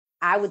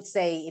I would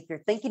say if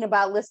you're thinking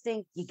about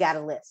listing, you got to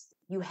list.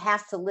 You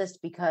have to list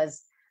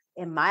because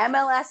in my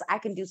MLS, I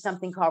can do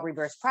something called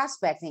reverse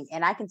prospecting.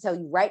 And I can tell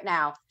you right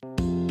now.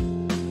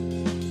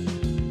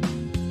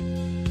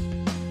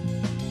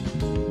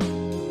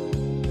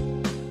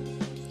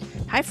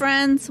 Hi,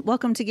 friends.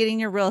 Welcome to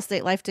Getting Your Real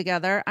Estate Life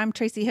Together. I'm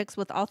Tracy Hicks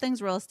with All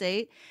Things Real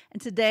Estate. And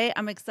today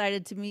I'm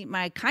excited to meet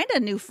my kind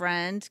of new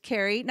friend,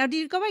 Carrie. Now, do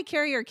you go by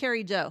Carrie or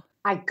Carrie Jo?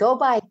 I go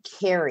by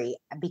Carrie.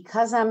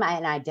 Because I'm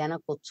an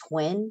identical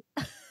twin,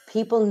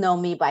 people know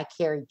me by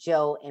Carrie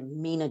Jo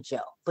and Mina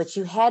Jo. But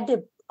you had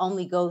to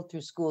only go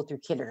through school through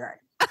kindergarten.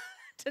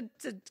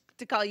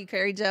 to call you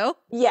Carrie Jo?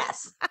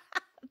 Yes.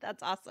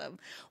 That's awesome.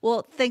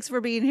 Well, thanks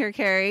for being here,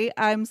 Carrie.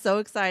 I'm so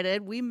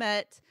excited. We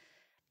met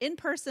in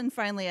person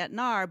finally at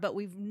NAR, but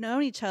we've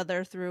known each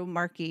other through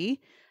Marky.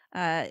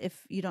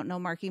 If you don't know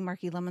Marky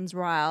Lemons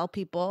Rile,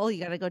 people,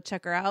 you got to go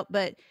check her out.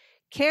 But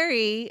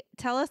Carrie,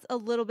 tell us a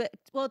little bit.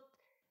 Well,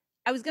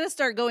 I was going to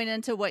start going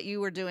into what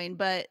you were doing,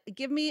 but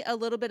give me a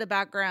little bit of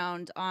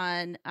background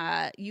on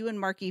you and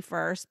Marky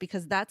first,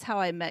 because that's how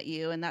I met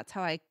you and that's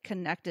how I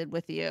connected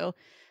with you.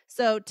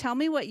 So tell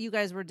me what you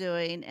guys were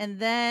doing. And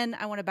then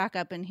I want to back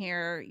up and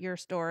hear your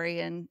story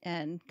and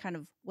kind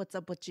of what's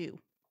up with you.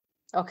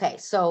 Okay.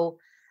 So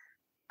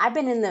I've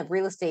been in the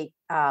real estate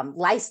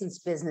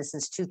licensed business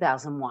since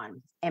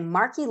 2001. And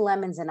Marky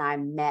Lemons and I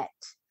met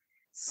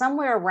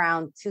somewhere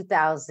around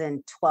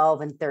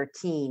 2012 and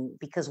 13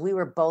 because we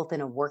were both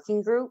in a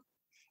working group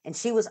and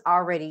she was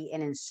already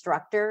an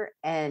instructor.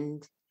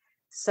 And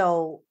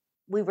so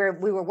we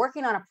were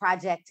working on a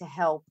project to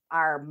help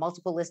our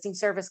multiple listing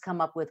service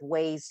come up with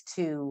ways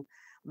to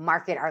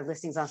market our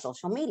listings on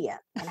social media.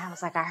 And I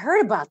was like, I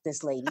heard about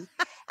this lady.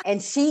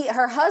 And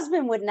her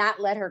husband would not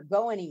let her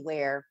go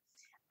anywhere.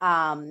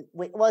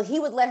 Well, he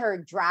would let her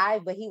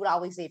drive, but he would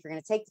always say, if you're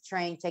going to take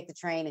the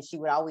train. And she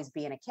would always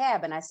be in a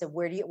cab. And I said,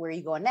 where are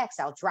you going next?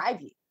 I'll drive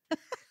you.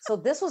 So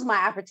this was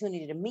my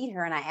opportunity to meet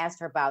her. And I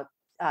asked her about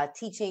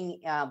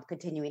teaching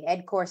continuing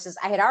ed courses.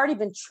 I had already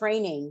been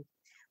training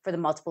for the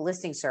multiple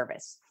listing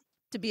service.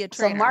 To be a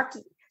trainer. So Marky,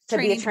 to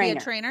be a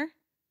trainer.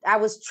 I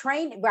was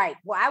trained, right.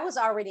 Well, I was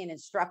already an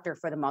instructor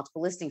for the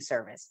multiple listing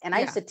service. And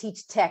I used to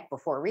teach tech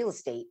before real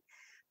estate.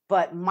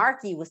 But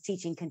Marky was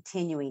teaching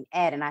continuing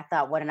ed. And I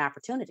thought, what an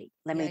opportunity.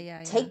 Let me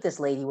take this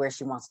lady where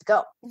she wants to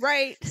go.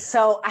 Right.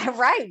 So,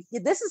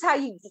 this is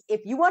how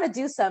if you want to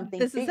do something.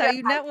 This is how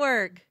you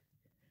network.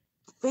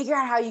 Figure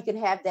out how you can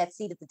have that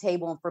seat at the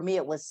table. And for me,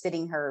 it was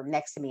sitting her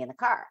next to me in the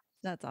car.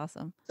 That's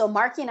awesome. So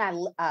Marky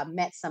and I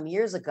met some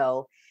years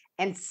ago.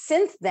 And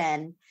since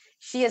then,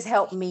 she has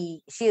helped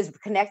me. She has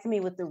connected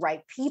me with the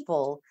right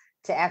people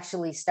to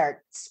actually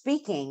start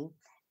speaking.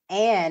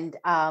 And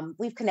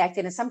we've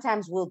connected, and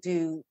sometimes we'll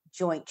do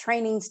joint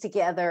trainings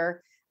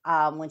together.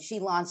 When she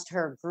launched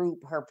her group,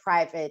 her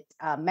private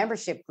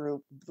membership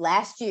group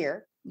last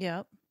year.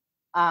 Yep.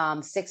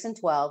 6 and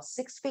 12,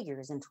 6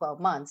 figures in 12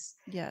 months.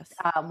 Yes.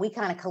 We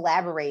kind of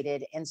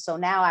collaborated. And so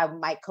now I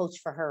might coach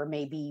for her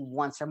maybe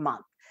once a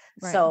month.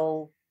 Right.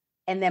 So,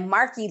 and then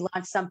Marky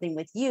launched something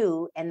with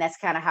you, and that's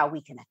kind of how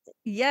we connected.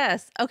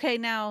 Yes. Okay.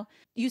 Now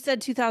you said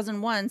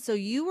 2001. So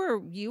you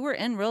were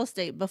in real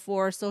estate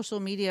before social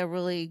media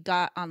really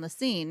got on the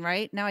scene,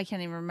 right? Now I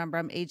can't even remember.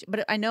 I'm aging,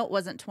 but I know it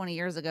wasn't 20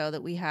 years ago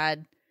that we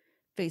had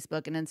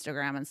Facebook and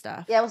Instagram and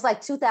stuff. Yeah, it was like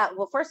 2000.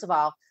 Well, first of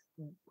all,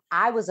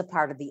 I was a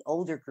part of the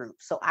older group.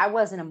 So I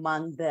wasn't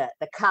among the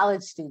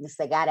college students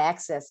that got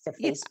access to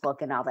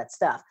Facebook and all that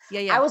stuff.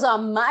 Yeah. I was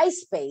on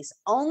MySpace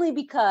only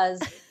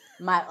because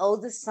my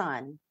oldest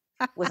son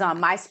was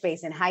on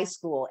MySpace in high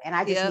school, and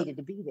I just needed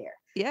to be there.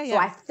 Yeah. So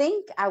I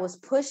think I was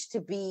pushed to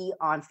be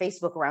on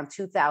Facebook around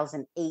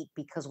 2008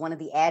 because one of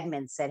the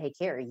admins said, hey,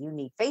 Carrie, you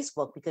need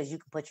Facebook because you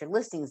can put your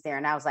listings there.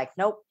 And I was like,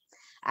 nope,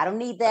 I don't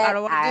need that. I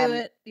don't want to do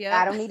it.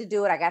 Yeah. I don't need to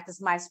do it. I got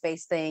this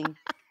MySpace thing.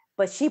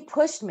 But she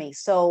pushed me.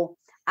 So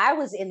I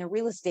was in the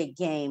real estate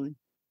game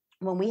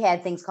when we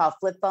had things called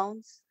flip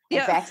phones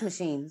and fax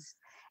machines.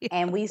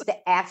 And we used to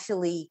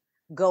actually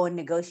go and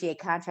negotiate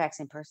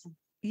contracts in person.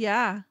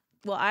 Yeah.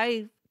 Well,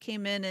 I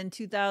came in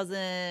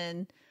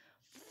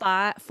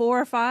 2004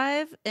 or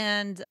 5,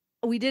 and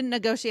we didn't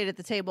negotiate at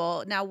the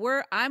table. Now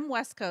I'm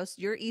West Coast,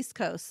 you're East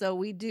Coast, so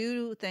we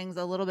do things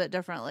a little bit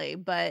differently.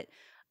 But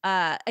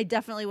I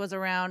definitely was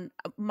around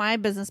my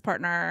business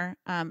partner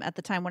at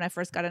the time when I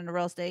first got into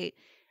real estate.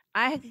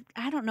 I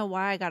don't know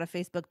why I got a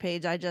Facebook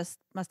page. I just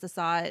must have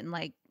saw it and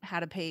like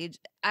had a page.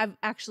 I've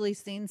actually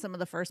seen some of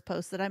the first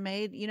posts that I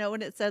made. You know,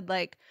 when it said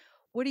like,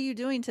 what are you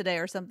doing today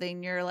or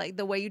something? You're like,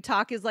 the way you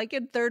talk is like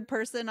in third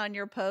person on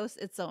your post.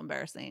 It's so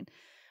embarrassing.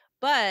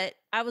 But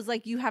I was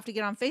like, you have to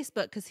get on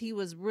Facebook because he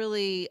was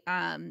really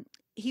in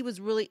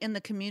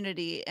the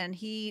community and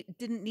he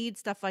didn't need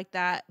stuff like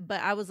that.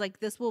 But I was like,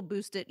 this will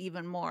boost it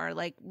even more.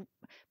 Like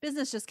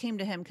business just came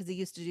to him because he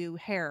used to do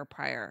hair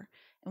prior.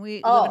 And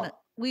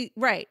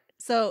right.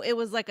 So it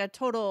was like a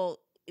total,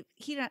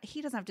 he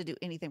doesn't have to do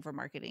anything for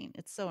marketing.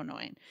 It's so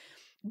annoying.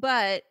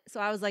 But so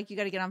I was like, you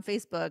got to get on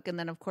Facebook. And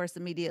then of course,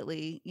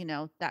 immediately,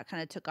 that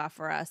kind of took off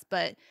for us.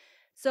 But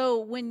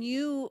When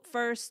you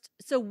first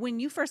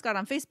got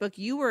on Facebook,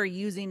 you were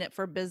using it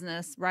for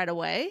business right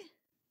away?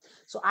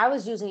 So I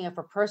was using it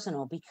for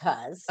personal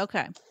because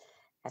Okay.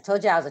 I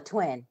told you I was a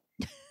twin.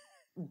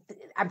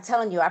 I'm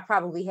telling you, I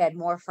probably had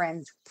more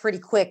friends pretty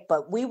quick,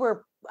 but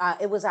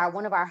it was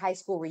one of our high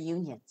school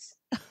reunions.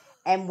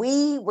 And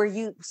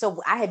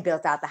so I had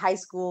built out the high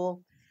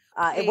school.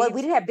 We Page.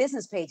 didn't have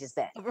business pages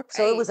then.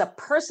 So it Right. was a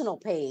personal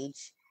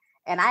page.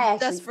 And I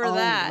Just actually for owned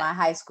that. my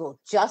high school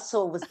just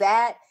so it was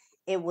that.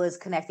 It was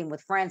connecting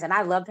with friends. And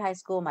I loved high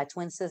school. My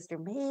twin sister,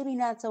 maybe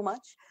not so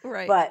much.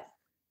 Right. But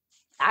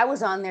I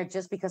was on there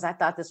just because I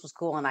thought this was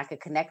cool and I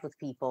could connect with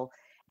people.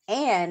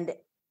 And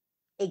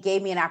it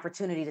gave me an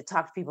opportunity to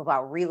talk to people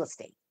about real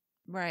estate.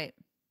 Right.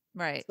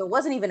 Right. So it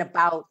wasn't even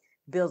about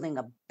building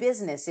a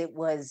business, it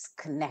was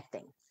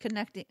connecting.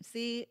 Connecting.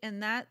 See,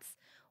 and that's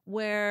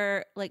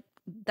where like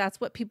that's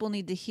what people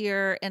need to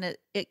hear, and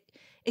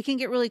it can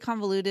get really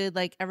convoluted,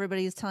 like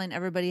everybody's telling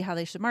everybody how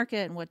they should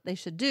market and what they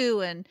should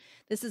do, and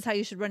this is how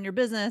you should run your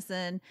business.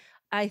 And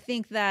I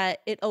think that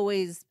it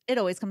always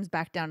comes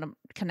back down to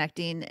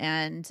connecting.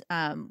 And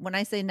when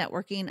I say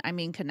networking, I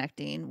mean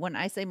connecting. When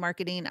I say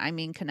marketing, I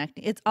mean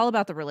connecting. It's all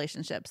about the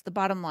relationships, the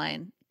bottom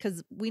line,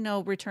 because we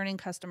know returning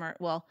customer,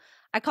 well,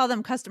 I call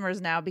them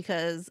customers now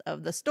because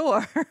of the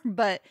store,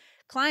 but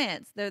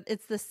clients,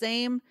 it's the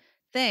same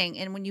thing.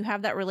 And when you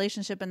have that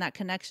relationship and that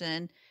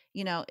connection,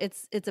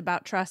 it's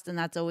about trust. And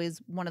that's always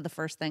one of the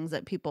first things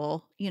that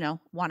people,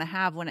 want to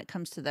have when it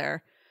comes to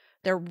their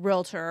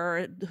realtor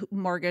or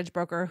mortgage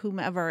broker,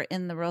 whomever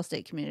in the real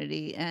estate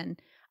community. And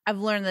I've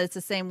learned that it's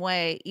the same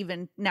way.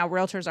 Even now,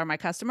 realtors are my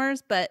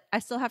customers, but I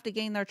still have to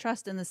gain their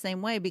trust in the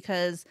same way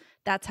because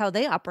that's how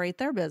they operate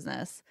their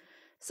business.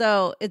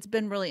 So it's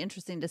been really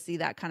interesting to see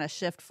that kind of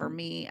shift for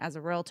me as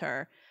a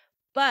realtor.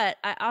 But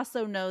I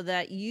also know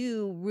that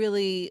you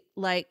really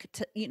like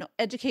to,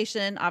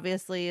 education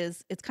obviously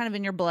it's kind of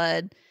in your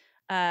blood.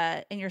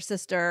 And your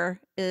sister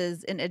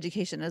is in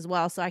education as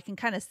well. So I can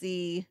kind of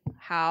see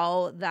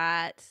how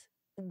that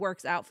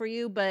works out for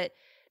you. But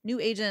new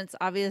agents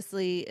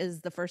obviously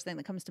is the first thing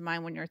that comes to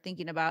mind when you're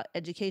thinking about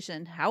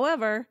education.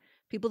 However,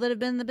 people that have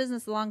been in the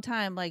business a long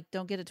time, like,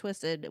 don't get it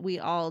twisted. We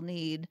all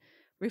need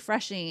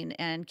refreshing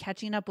and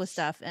catching up with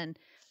stuff. And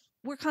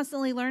we're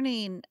constantly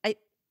learning.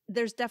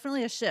 There's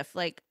definitely a shift.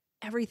 Like,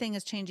 everything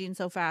is changing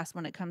so fast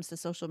when it comes to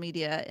social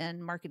media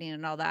and marketing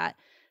and all that.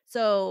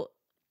 So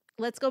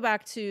let's go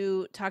back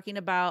to talking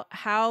about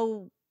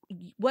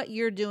what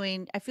you're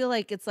doing. I feel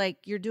like it's like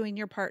you're doing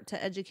your part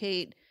to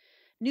educate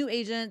new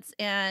agents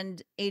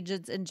and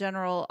agents in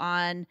general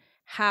on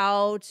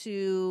how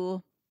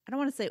to, I don't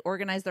want to say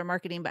organize their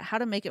marketing, but how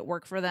to make it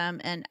work for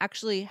them and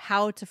actually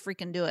how to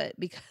freaking do it,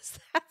 because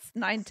that's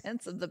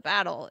 9/10 of the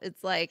battle.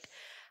 It's like,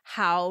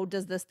 how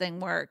does this thing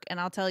work? And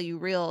I'll tell you,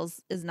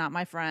 Reels is not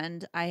my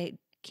friend. I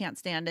can't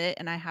stand it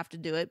and I have to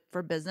do it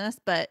for business.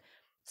 But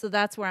so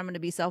that's where I'm going to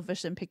be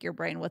selfish and pick your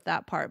brain with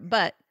that part.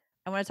 But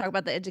I want to talk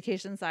about the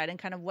education side and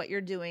kind of what you're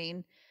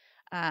doing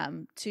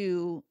um,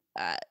 to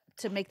uh,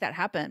 to make that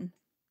happen.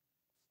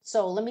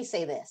 So let me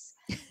say this.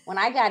 When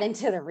I got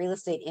into the real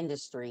estate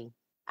industry,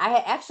 I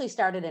had actually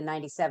started in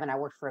 97. I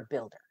worked for a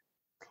builder.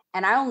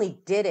 And I only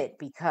did it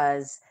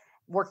because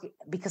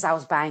I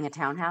was buying a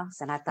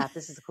townhouse and I thought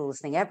this is the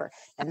coolest thing ever.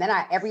 And then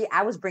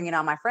I was bringing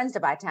all my friends to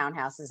buy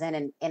townhouses,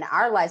 and in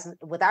our license,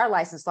 with our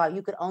license law,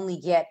 you could only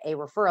get a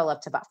referral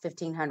up to about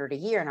 1,500 a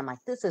year. And I'm like,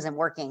 this isn't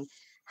working.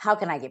 How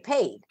can I get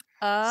paid?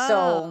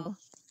 So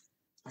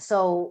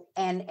Oh,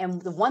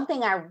 and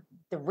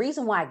the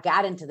reason why I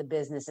got into the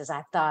business is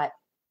I thought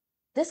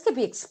this could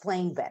be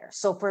explained better.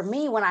 So for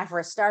me, when I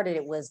first started,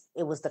 it was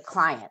the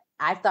client.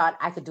 I thought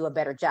I could do a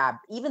better job.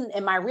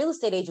 And my real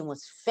estate agent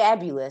was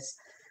fabulous,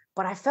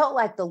 but I felt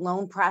like the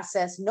loan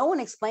process, no one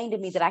explained to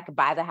me that I could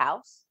buy the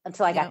house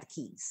until I got yep. the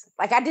keys.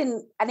 Like I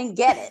didn't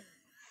get it.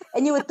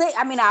 And you would think,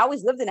 I mean, I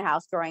always lived in a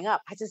house growing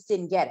up. I just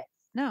didn't get it.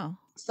 No.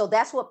 So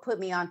that's what put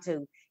me on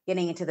to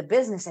getting into the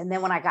business. And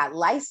then when I got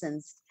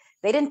licensed,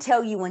 they didn't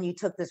tell you when you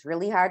took this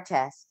really hard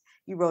test,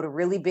 you wrote a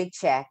really big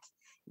check,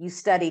 you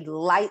studied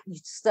law,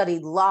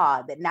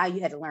 that now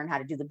you had to learn how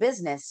to do the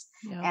business.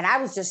 Yep. And I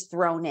was just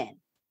thrown in.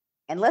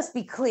 And let's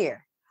be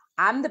clear,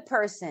 I'm the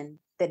person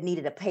that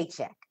needed a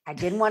paycheck. I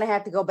didn't want to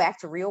have to go back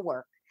to real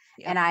work.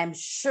 Yep. And I'm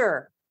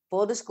sure,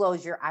 full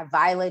disclosure, I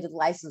violated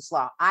license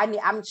law.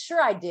 I'm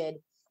sure I did.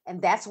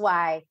 And that's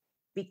why,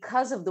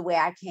 because of the way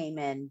I came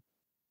in,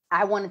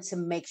 I wanted to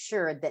make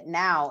sure that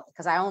now,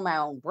 because I own my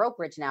own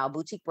brokerage now, a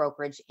boutique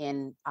brokerage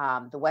in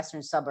the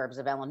western suburbs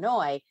of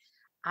Illinois,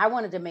 I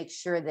wanted to make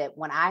sure that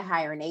when I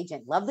hire an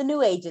agent, love the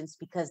new agents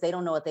because they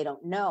don't know what they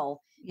don't know,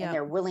 and Yep.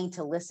 they're willing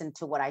to listen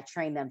to what I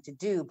train them to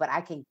do, but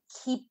I can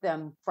keep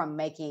them from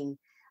making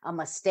a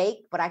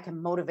mistake, but I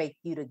can motivate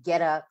you to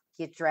get up,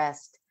 get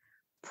dressed,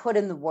 put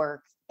in the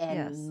work,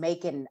 and Yes.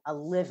 making a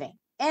living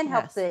and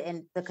help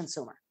Yes. the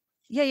consumer.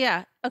 Yeah,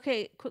 yeah.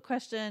 Okay, quick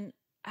question.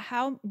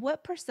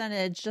 What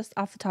percentage, just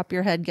off the top of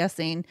your head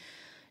guessing,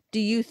 do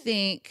you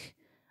think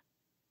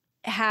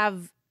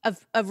have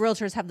of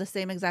realtors have the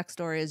same exact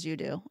story as you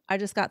do. I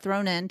just got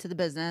thrown into the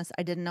business.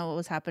 I didn't know what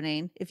was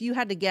happening. If you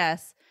had to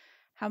guess,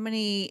 how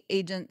many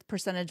agent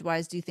percentage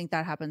wise do you think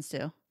that happens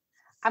to?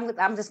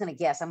 I'm just going to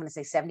guess. I'm going to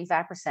say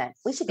 75%.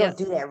 We should go Yep.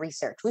 do that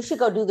research. We should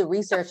go do the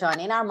research on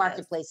in our Yes.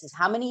 marketplaces,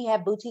 how many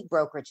have boutique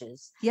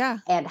brokerages Yeah.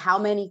 and how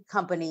many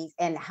companies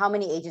and how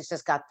many agents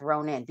just got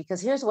thrown in. Because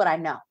here's what I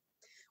know.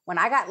 When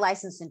I got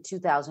licensed in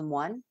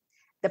 2001,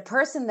 the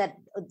person that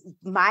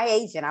my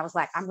agent, I was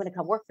like, I'm going to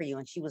come work for you.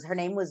 And her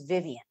name was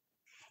Vivian.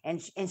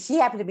 And she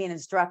happened to be an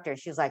instructor.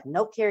 She was like,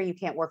 nope, Carrie, you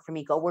can't work for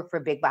me. Go work for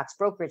a big box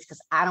brokerage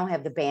because I don't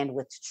have the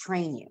bandwidth to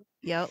train you.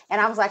 Yep. And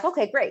I was like,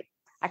 okay, great.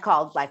 I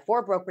called like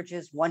 4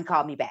 brokerages. One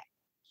called me back.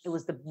 It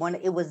was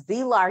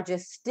the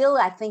largest, still,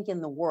 I think, in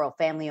the world,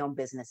 family-owned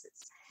businesses.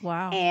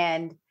 Wow.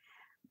 And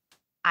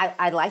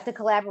I like the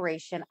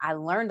collaboration. I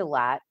learned a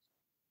lot.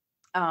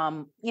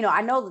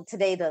 I know that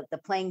today the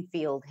playing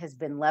field has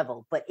been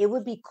leveled, but it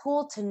would be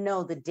cool to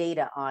know the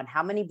data on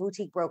how many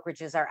boutique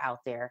brokerages are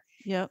out there.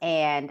 Yep.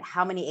 And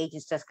how many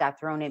agents just got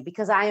thrown in,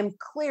 because I am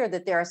clear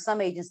that there are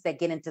some agents that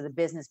get into the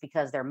business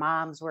because their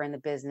moms were in the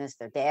business,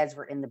 their dads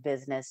were in the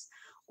business,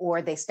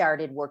 or they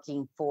started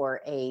working for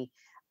a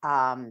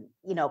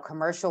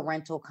commercial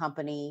rental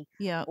company,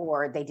 Yep.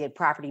 or they did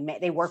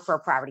they work for a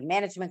property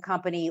management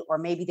company, or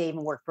maybe they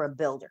even work for a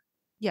builder.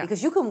 Yeah.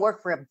 Because you can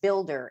work for a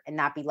builder and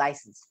not be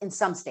licensed in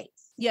some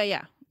states.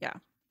 Yeah.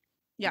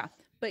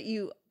 But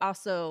you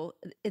also,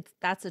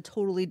 that's a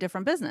totally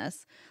different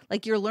business.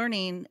 Like you're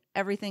learning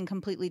everything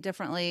completely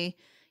differently.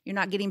 You're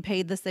not getting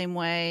paid the same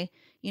way.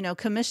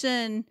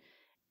 Commission,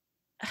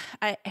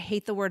 I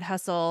hate the word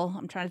hustle.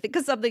 I'm trying to think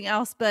of something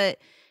else, but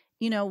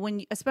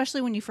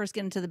especially when you first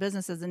get into the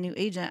business as a new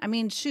agent, I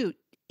mean, shoot,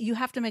 you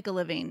have to make a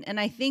living. And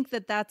I think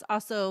that that's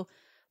also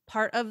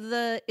part of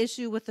the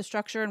issue with the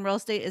structure in real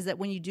estate, is that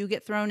when you do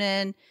get thrown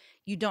in,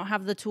 you don't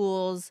have the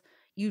tools.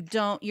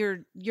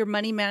 Your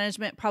money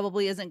management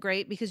probably isn't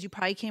great because you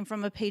probably came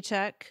from a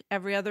paycheck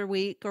every other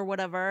week or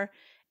whatever.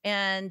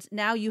 And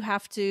now you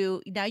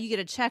get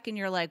a check and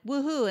you're like,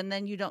 woohoo. And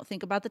then you don't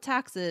think about the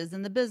taxes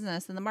and the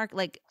business and the market.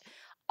 Like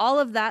all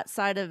of that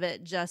side of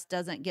it just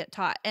doesn't get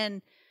taught.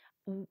 And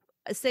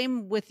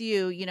same with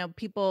you,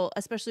 people,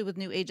 especially with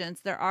new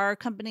agents, there are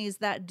companies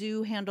that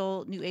do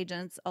handle new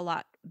agents a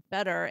lot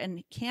better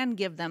and can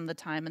give them the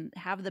time and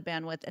have the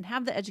bandwidth and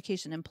have the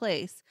education in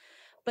place.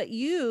 But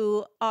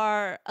you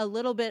are a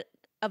little bit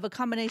of a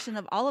combination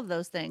of all of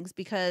those things,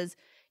 because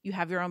you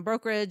have your own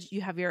brokerage,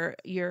 you have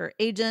your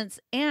agents,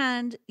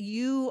 and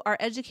you are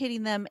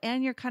educating them,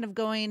 and you're kind of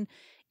going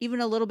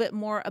even a little bit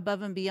more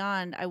above and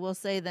beyond, I will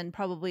say, than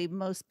probably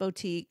most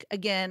boutique.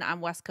 Again,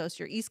 I'm West Coast,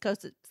 you're East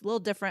Coast. It's a little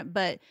different,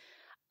 but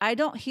I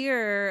don't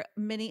hear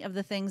many of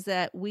the things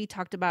that we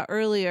talked about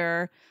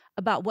earlier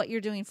about what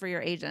you're doing for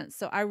your agents.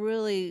 So I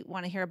really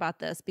want to hear about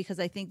this, because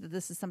I think that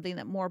this is something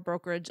that more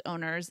brokerage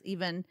owners,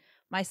 even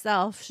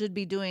myself, should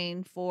be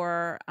doing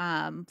for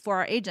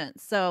our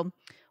agents. So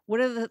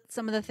what are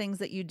some of the things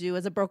that you do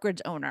as a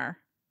brokerage owner?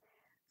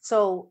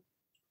 So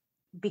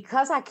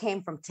because I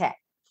came from tech,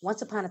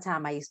 once upon a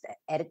time, I used to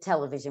edit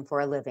television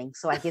for a living.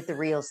 So I get the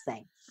reels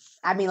thing.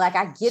 I mean, like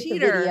I get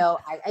Cheater. the video.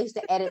 I used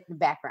to edit the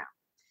background.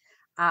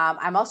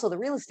 I'm also the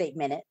real estate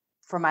minute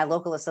for my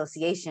local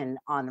association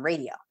on the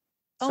radio.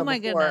 Oh my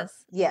goodness.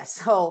 Yes.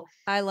 So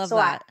I love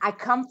that. I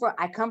come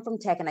from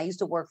tech, and I used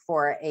to work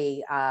for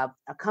a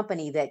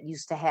company that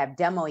used to have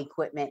demo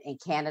equipment in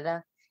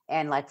Canada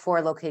and like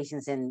 4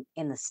 locations in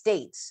the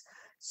States.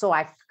 So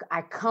I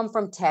come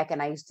from tech,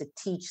 and I used to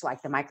teach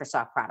like the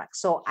Microsoft products.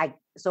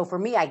 So for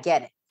me, I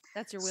get it.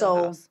 That's your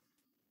wheelhouse.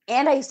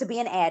 And I used to be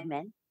an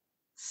admin.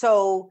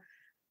 So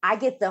I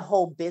get the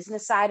whole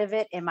business side of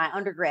it, and my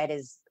undergrad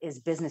is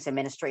business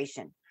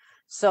administration.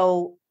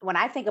 So when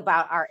I think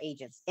about our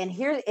agents, and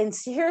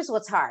here's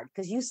what's hard,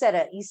 because you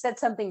said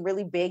something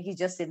really big. You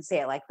just didn't say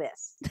it like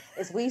this.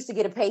 Is we used to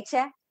get a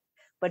paycheck,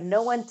 but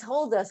no one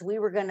told us we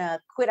were going to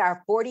quit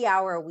our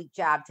 40-hour-a-week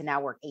job to now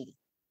work 80.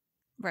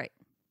 Right.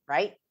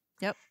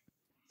 Yep.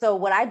 So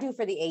what I do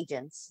for the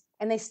agents,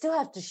 and they still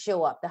have to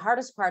show up. The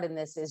hardest part in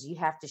this is you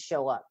have to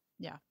show up.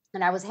 Yeah.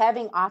 And I was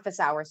having office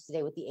hours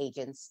today with the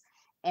agents.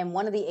 And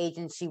one of the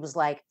agents, she was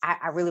like,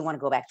 I really want to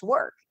go back to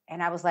work.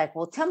 And I was like,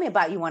 well, tell me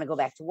about you want to go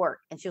back to work.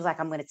 And she was like,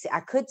 I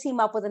could team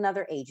up with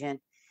another agent,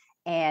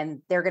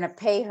 and they're going to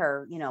pay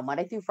her,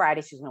 Monday through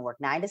Friday. She's going to work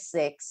 9 to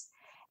 6.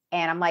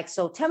 And I'm like,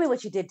 so tell me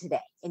what you did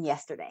today and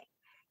yesterday.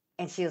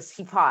 And she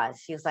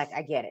paused. She was like,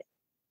 I get it.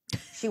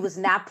 She was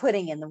not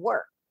putting in the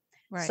work.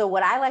 Right. So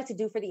what I like to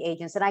do for the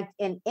agents, and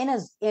in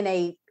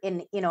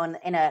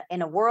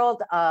a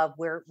world of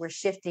where we're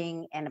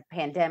shifting and a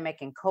pandemic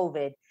and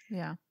COVID,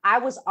 yeah, I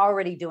was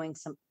already doing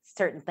some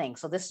certain things.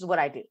 So this is what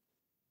I do.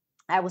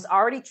 I was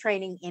already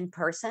training in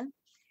person,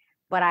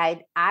 but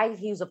I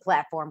use a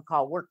platform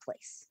called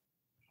Workplace,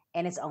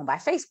 and it's owned by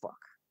Facebook.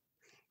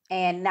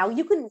 And now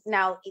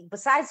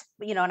besides,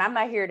 and I'm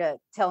not here to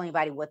tell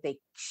anybody what they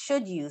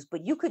should use,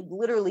 but you could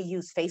literally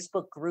use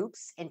Facebook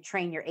groups and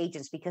train your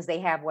agents because they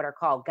have what are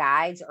called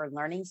guides or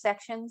learning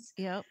sections.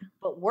 Yep.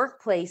 But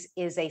Workplace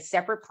is a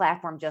separate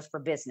platform just for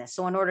business.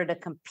 So in order to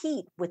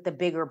compete with the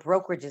bigger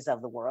brokerages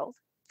of the world,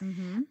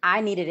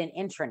 I needed an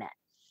intranet.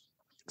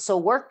 So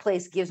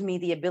Workplace gives me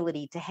the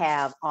ability to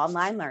have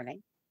online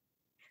learning.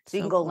 So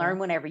you can go learn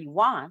whenever you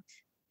want.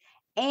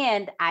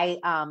 And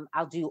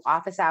I'll do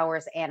office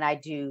hours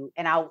you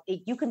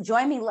can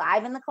join me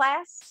live in the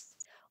class,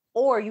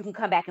 or you can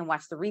come back and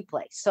watch the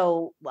replay.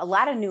 So a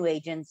lot of new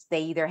agents,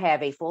 they either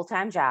have a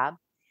full-time job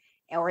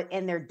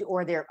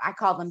I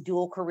call them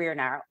dual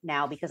career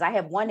now, because I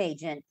have one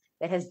agent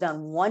that has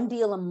done one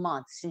deal a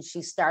month since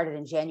she started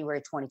in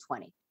January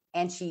 2020,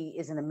 and she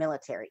is in the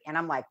military. And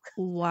I'm like,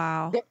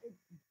 wow,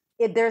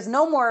 there's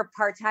no more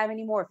part-time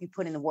anymore. If you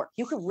put in the work,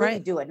 you could really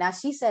do it. Now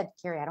she said,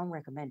 Carrie, I don't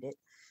recommend it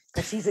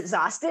because she's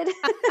exhausted.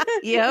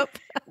 Yep.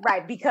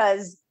 Right.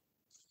 Because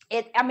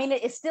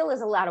it still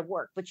is a lot of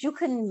work, but you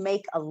can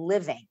make a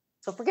living.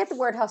 So forget the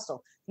word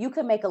hustle. You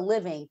can make a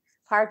living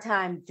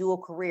part-time, dual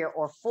career,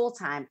 or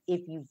full-time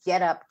if you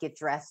get up, get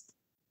dressed,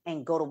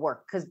 and go to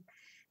work, because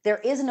there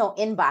is no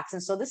inbox.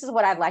 And so this is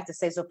what I'd like to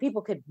say, so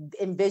people could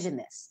envision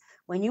this.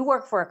 When you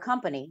work for a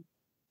company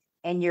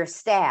and your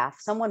staff,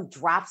 someone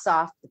drops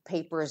off the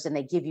papers and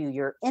they give you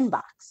your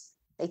inbox.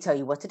 They tell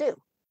you what to do.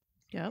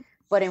 Yep.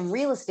 But in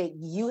real estate,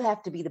 you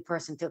have to be the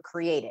person to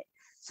create it.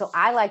 So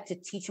I like to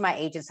teach my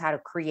agents how to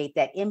create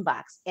that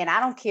inbox. And I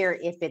don't care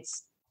if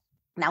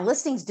now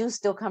listings do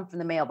still come from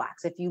the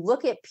mailbox. If you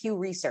look at Pew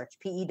Research,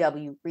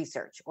 PEW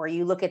Research, or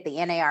you look at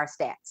the NAR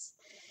stats,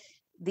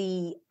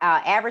 the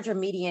average or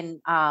median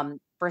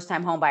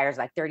first-time home buyer is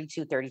like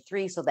 32,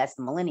 33. So that's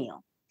the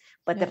millennial.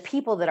 But the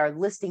people that are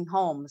listing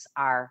homes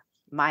are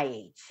my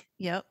age.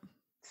 Yep.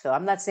 So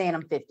I'm not saying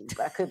I'm 50,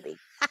 but I could be.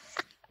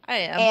 I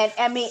am.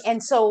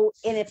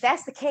 And if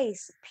that's the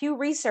case, Pew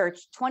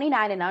Research,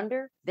 29 and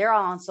under, they're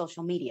all on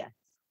social media.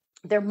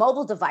 Their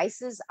mobile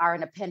devices are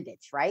an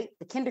appendage, right?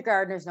 The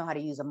kindergartners know how to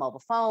use a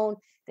mobile phone.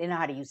 They know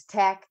how to use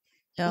tech.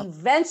 Yep.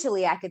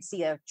 Eventually, I could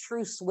see a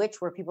true switch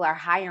where people are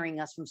hiring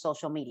us from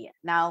social media.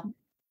 Now,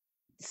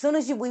 as soon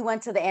as we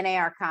went to the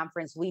NAR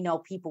conference, we know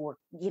people were,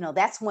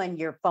 that's when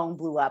your phone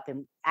blew up,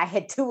 and I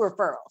had 2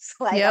 referrals.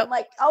 I'm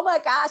like, oh my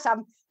gosh,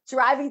 I'm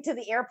driving to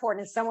the airport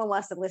and someone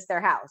wants to list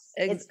their house.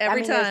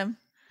 Every time.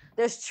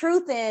 There's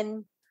truth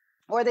in,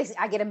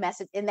 I get a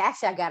message, and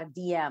actually I got a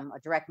DM, a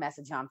direct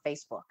message on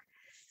Facebook.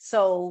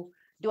 So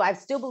do I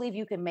still believe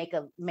you can make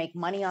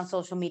money on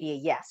social media?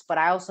 Yes. But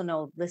I also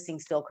know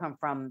listings still come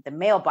from the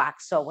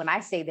mailbox. So when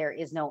I say there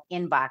is no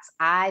inbox,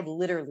 I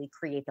literally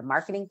create the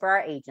marketing for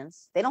our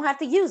agents. They don't have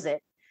to use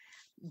it,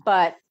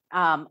 but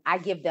I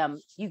give them,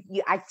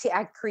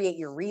 I create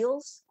your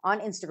reels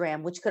on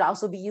Instagram, which could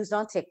also be used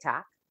on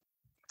TikTok.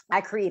 I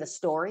create a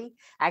story.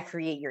 I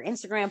create your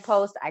Instagram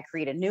post. I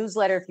create a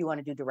newsletter if you want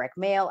to do direct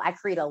mail. I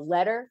create a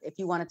letter if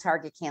you want to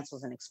target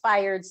cancels and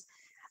expireds.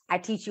 I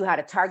teach you how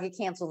to target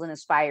cancels and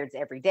expireds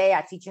every day.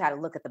 I teach you how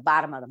to look at the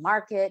bottom of the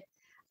market.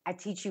 I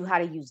teach you how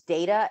to use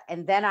data.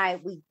 And then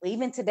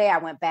even today, I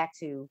went back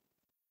to,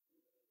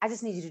 I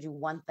just need you to do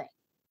one thing.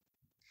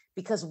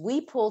 Because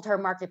we pulled her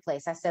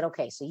marketplace. I said,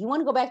 okay, so you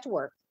want to go back to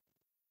work.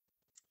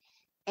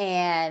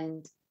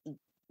 And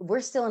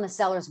we're still in a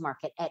seller's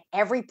market at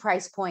every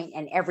price point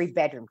and every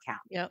bedroom count.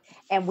 Yep.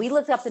 And we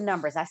looked up the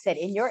numbers. I said,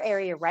 in your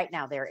area right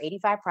now, there are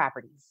 85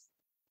 properties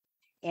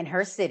in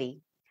her city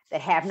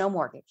that have no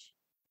mortgage,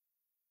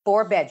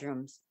 4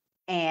 bedrooms,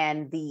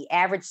 and the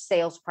average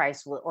sales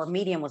price or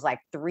median was like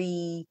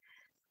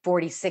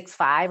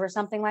 $346,500 or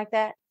something like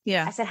that.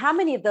 Yeah. I said, how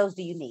many of those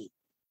do you need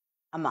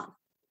a month?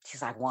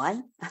 She's like,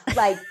 1.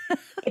 Like,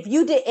 if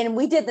you did, and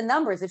we did the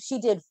numbers, if she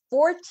did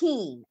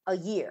 14 a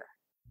year,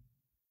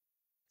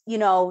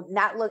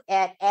 not look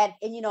at, and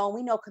we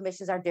know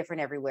commissions are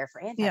different everywhere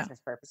for anti-tax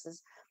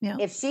purposes. Yeah.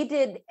 If she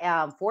did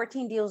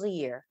 14 deals a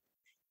year,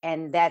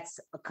 and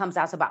comes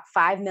out to about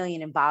 5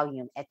 million in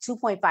volume at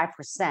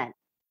 2.5%,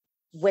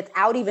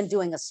 without even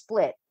doing a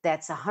split,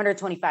 that's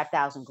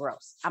 125,000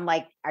 gross. I'm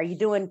like, are you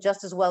doing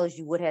just as well as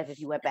you would have if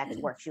you went back to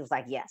work? She was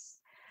like, yes.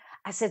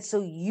 I said,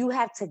 so you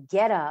have to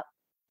get up,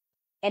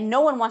 and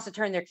no one wants to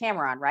turn their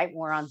camera on, right?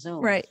 We're on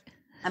Zoom. Right.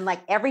 I'm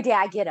like, every day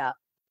I get up,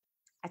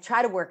 I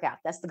try to work out.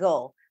 That's the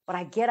goal. But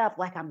I get up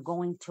like I'm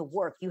going to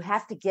work. You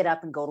have to get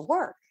up and go to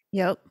work.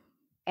 Yep.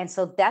 And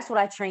so that's what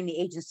I train the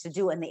agents to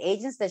do. And the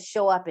agents that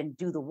show up and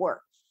do the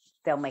work,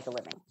 they'll make a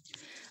living.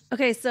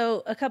 Okay.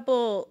 So a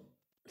couple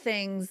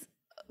things.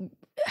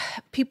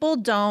 People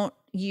don't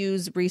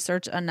use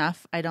research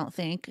enough, I don't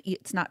think.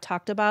 It's not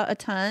talked about a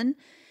ton.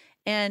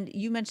 And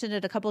you mentioned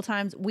it a couple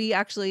times. We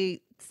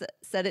actually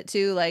said it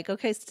too, like,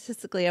 okay,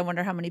 statistically, I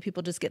wonder how many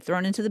people just get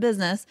thrown into the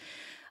business.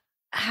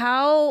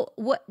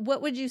 What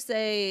would you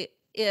say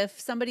if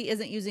somebody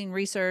isn't using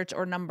research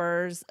or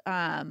numbers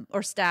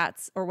or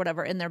stats or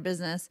whatever in their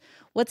business?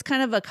 What's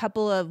kind of a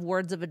couple of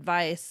words of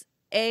advice,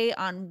 A,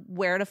 on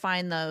where to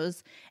find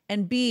those,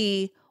 and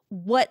B,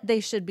 what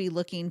they should be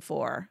looking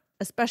for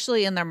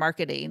especially in their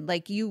marketing.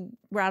 Like you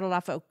rattled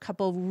off a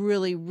couple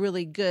really,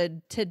 really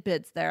good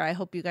tidbits there. I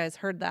hope you guys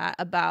heard that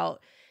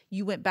about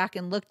you went back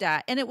and looked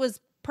at, and it was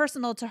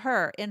personal to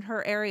her in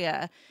her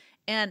area.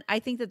 And I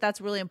think that that's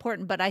really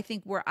important. But I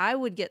think where I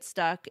would get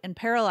stuck and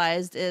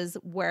paralyzed is,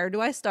 where do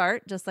I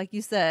start? Just like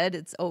you said,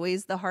 it's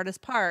always the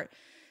hardest part.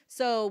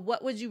 So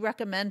what would you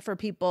recommend for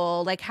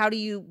people? Like, how do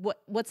you,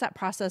 what's that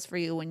process for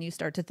you when you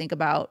start to think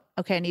about,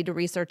 okay, I need to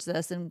research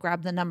this and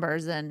grab the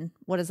numbers, and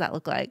what does that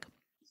look like?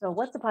 So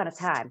once upon a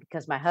time,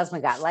 because my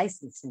husband got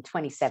licensed in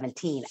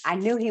 2017, I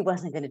knew he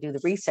wasn't going to do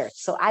the research.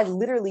 So I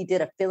literally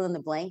did a fill in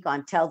the blank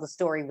on tell the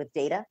story with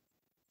data.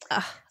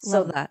 Love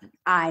So that.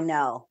 I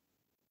know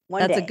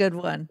one That's a day good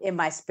one. in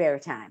my spare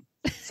time.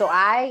 So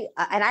I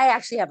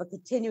actually have a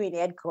continuing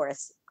ed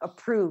course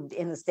approved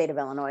in the state of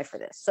Illinois for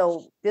this.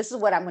 So this is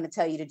what I'm going to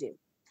tell you to do.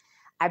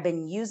 I've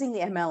been using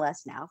the MLS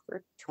now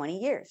for 20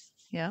 years.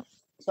 Yeah.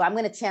 So I'm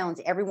going to challenge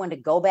everyone to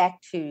go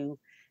back to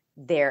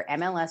their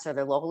MLS or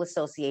their local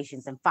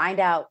associations and find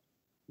out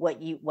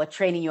what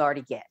training you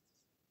already get.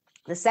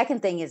 The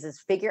second thing is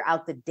figure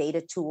out the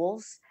data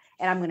tools,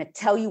 and I'm going to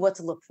tell you what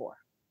to look for.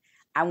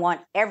 I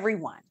want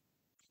everyone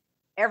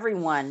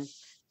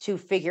to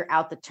figure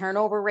out the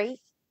turnover rate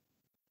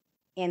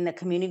in the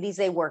communities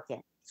they work in.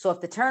 So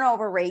if the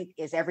turnover rate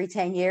is every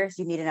 10 years,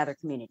 you need another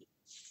community.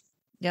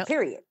 Yep.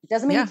 Period.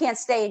 Doesn't mean you can't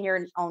stay in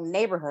your own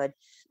neighborhood,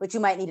 but you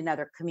might need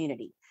another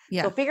community.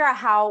 Yeah. So figure out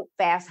how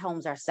fast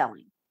homes are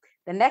selling.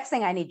 The next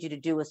thing I need you to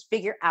do is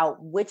figure out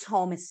which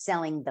home is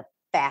selling the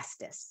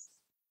fastest.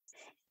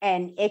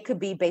 And it could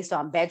be based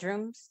on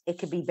bedrooms. It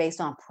could be based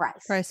on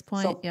price. Price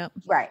point. So, yep.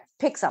 Right.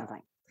 Pick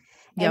something.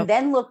 Yep. And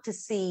then look to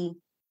see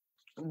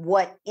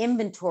what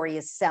inventory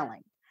is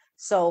selling.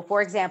 So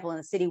for example, in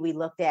the city we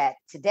looked at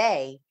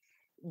today,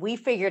 we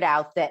figured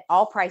out that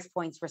all price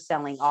points were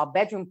selling, all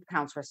bedroom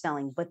counts were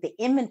selling, but the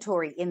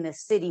inventory in the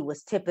city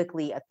was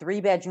typically a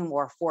 3-bedroom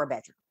or a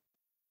 4-bedroom.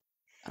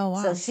 Oh,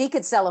 wow. So she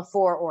could sell a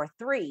 4 or a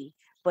 3,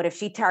 but if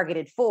she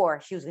targeted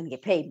 4, she was going to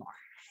get paid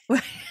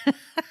more.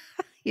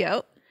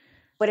 Yep.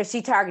 But if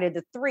she targeted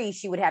the 3,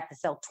 she would have to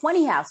sell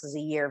 20 houses a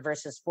year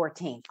versus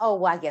 14. Oh,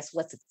 well, I guess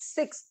what's it?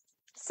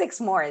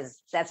 Six more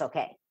that's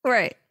okay.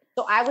 Right.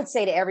 So I would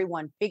say to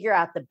everyone, figure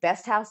out the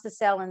best house to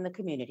sell in the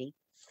community,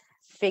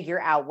 figure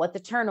out what the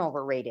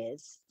turnover rate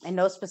is in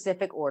no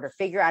specific order,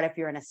 figure out if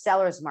you're in a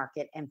seller's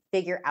market, and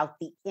figure out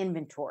the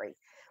inventory.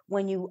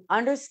 When you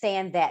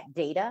understand that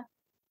data,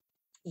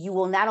 you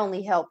will not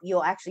only help,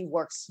 you'll actually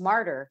work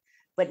smarter.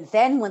 But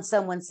then when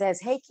someone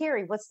says, hey,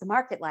 Carrie, what's the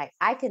market like?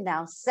 I can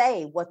now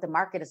say what the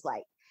market is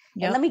like.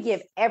 Yep. And let me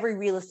give every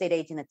real estate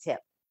agent a tip.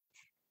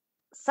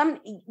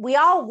 We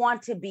all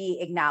want to be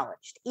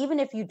acknowledged, even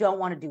if you don't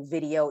want to do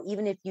video,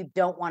 even if you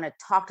don't want to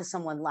talk to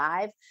someone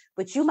live,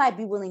 but you might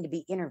be willing to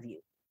be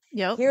interviewed.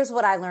 Yep. Here's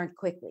what I learned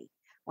quickly.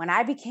 When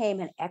I became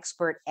an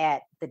expert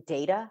at the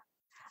data,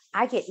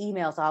 I get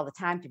emails all the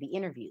time to be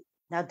interviewed.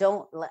 Now,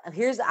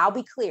 I'll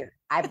be clear.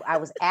 I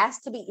was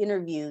asked to be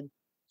interviewed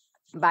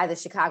by the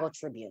Chicago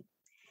Tribune,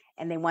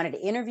 and they wanted to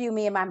interview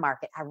me in my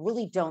market. I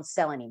really don't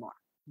sell anymore.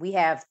 We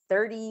have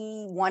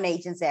 31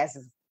 agents as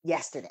of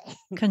yesterday.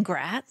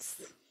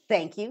 Congrats.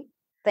 Thank you.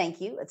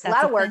 It's a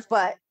lot of work,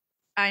 but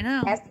I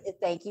know.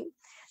 Thank you.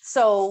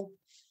 So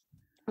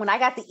when I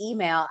got the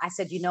email, I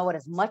said, you know what,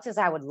 as much as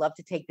I would love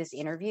to take this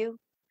interview,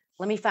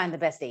 let me find the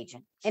best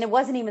agent. And it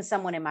wasn't even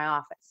someone in my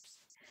office.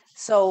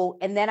 So,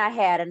 and then I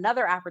had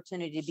another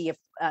opportunity to be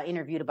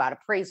interviewed about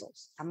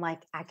appraisals. I'm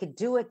like, I could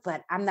do it,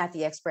 but I'm not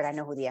the expert. I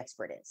know who the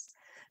expert is.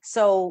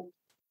 So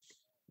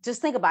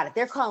just think about it.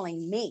 They're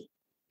calling me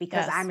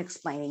because I'm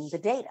explaining the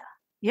data.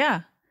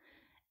 Yeah.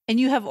 And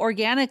you have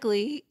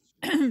organically,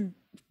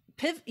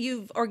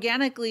 you've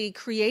organically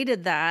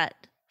created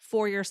that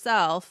for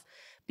yourself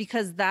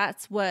because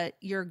that's what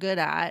you're good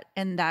at,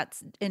 and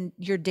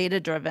you're data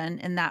driven,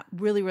 and that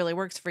really, really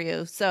works for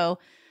you. So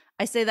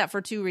I say that for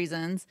 2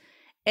 reasons.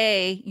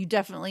 A, you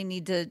definitely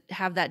need to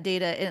have that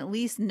data and at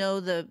least know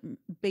the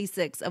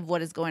basics of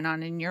what is going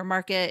on in your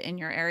market, in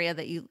your area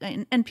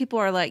and people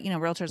are like,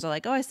 realtors are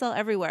like, oh, I sell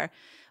everywhere.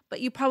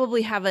 But you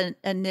probably have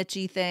a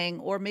niche-y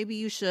thing, or maybe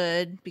you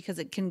should, because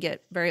it can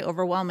get very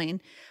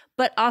overwhelming.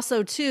 But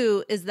also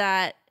too, is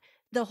that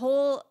the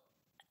whole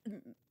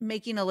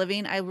making a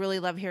living, I really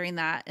love hearing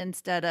that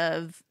instead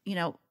of,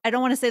 I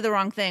don't want to say the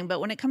wrong thing, but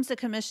when it comes to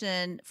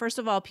commission, first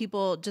of all,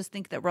 people just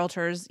think that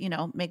realtors,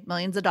 make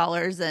millions of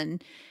dollars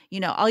and,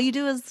 all you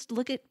do is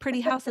look at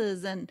pretty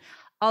houses and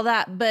all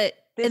that. But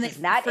this is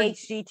not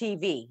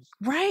HGTV.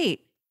 Right.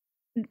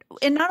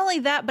 And not only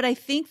that, but I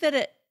think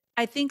that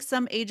I think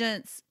some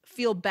agents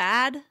feel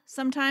bad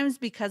sometimes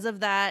because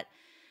of that,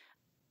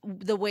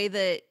 the way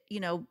that,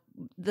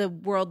 the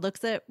world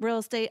looks at real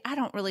estate. I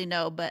don't really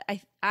know, but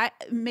I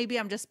maybe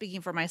I'm just speaking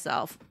for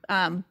myself.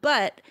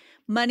 But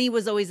money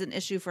was always an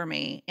issue for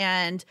me,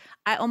 and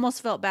I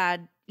almost felt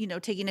bad,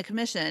 taking a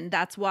commission.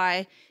 That's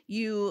why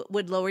you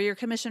would lower your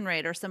commission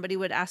rate, or somebody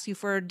would ask you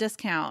for a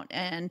discount,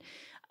 and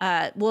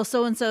well,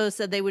 so-and-so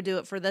said they would do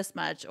it for this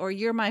much, or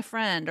you're my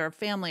friend or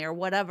family or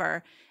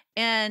whatever.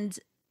 And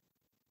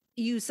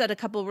you said a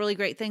couple really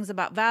great things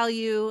about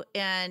value.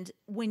 And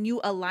when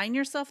you align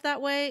yourself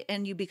that way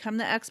and you become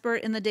the expert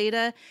in the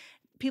data,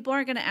 people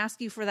aren't going to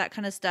ask you for that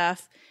kind of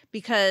stuff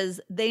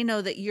because they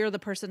know that you're the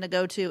person to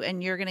go to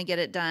and you're going to get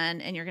it done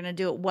and you're going to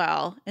do it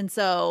well. And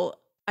so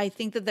I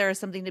think that there is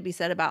something to be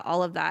said about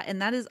all of that.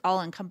 And that is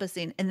all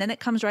encompassing. And then it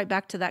comes right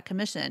back to that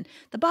commission.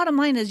 The bottom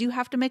line is you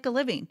have to make a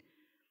living.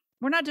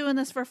 We're not doing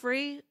this for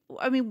free.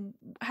 I mean,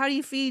 how do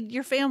you feed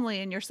your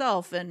family and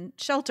yourself and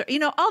shelter?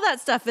 All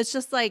that stuff. It's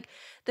just like,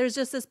 there's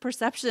just this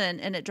perception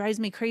and it drives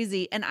me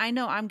crazy. And I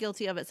know I'm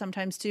guilty of it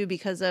sometimes too,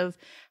 because of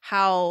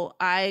how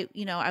I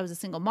was a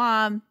single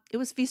mom. It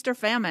was feast or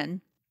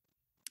famine.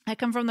 I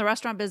come from the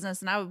restaurant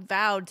business and I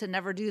vowed to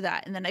never do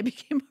that. And then I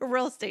became a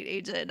real estate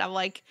agent. I'm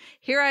like,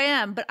 here I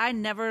am, but I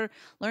never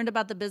learned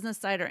about the business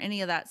side or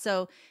any of that.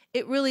 So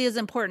it really is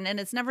important, and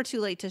it's never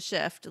too late to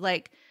shift.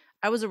 Like,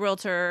 I was a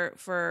realtor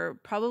for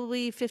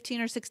probably 15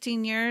 or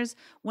 16 years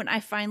when I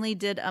finally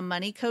did a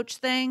money coach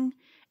thing,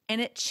 and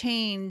it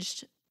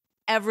changed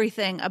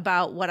everything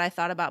about what I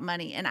thought about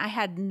money. And I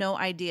had no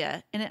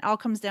idea. And it all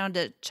comes down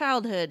to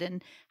childhood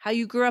and how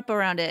you grew up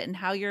around it and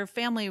how your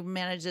family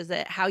manages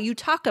it, how you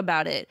talk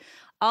about it,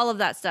 all of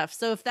that stuff.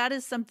 So if that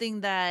is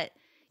something that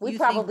we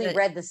probably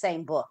read the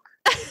same book.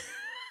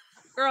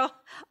 Girl,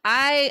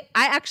 I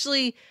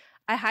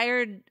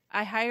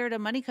hired a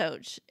money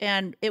coach,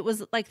 and it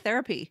was like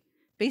therapy.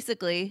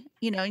 Basically,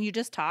 and you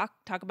just talk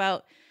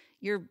about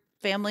your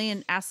family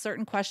and ask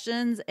certain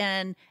questions.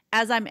 And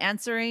as I'm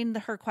answering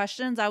her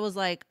questions, I was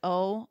like,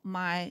 oh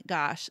my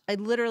gosh, I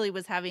literally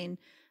was having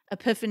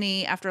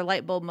epiphany after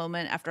light bulb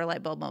moment after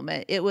light bulb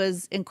moment. It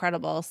was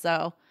incredible.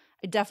 So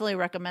I definitely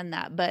recommend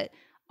that. But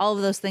all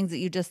of those things that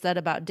you just said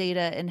about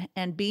data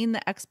and being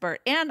the expert,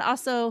 and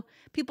also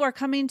people are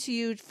coming to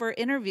you for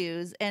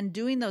interviews and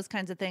doing those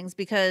kinds of things,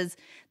 because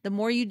the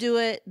more you do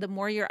it, the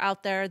more you're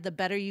out there, the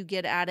better you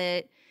get at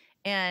it.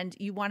 And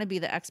you want to be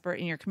the expert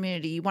in your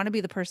community. You want to be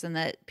the person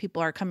that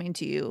people are coming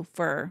to you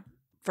for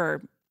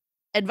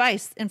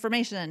advice,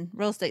 information,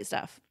 real estate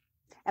stuff.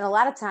 And a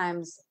lot of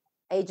times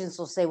agents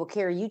will say, well,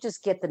 Carrie, you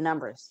just get the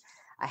numbers.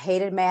 I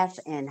hated math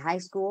in high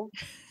school.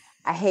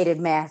 I hated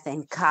math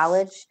in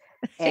college.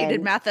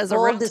 Hated math as a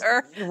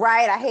realtor.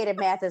 Right. I hated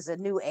math as a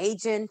new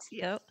agent.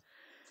 Yep.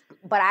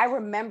 But I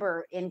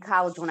remember in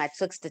college when I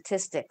took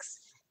statistics,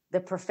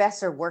 the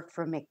professor worked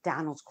for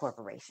McDonald's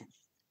Corporation.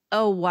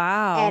 Oh,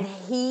 wow. And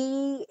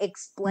he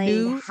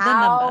explained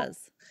how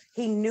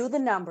he knew the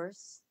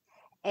numbers,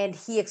 and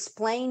he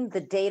explained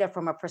the data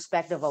from a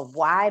perspective of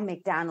why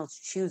McDonald's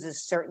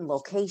chooses certain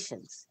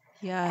locations.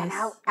 Yes.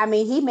 And I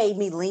mean, he made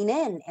me lean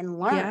in and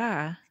learn.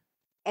 Yeah.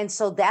 And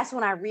so that's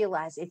when I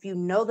realized, if you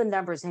know the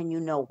numbers and you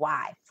know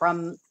why,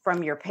 from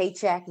your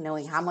paycheck,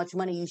 knowing how much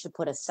money you should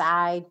put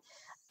aside,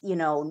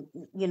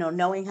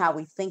 knowing how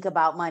we think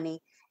about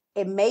money,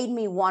 it made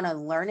me want to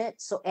learn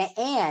it. So,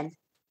 and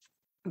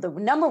the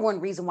number one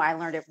reason why I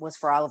learned it was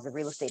for all of the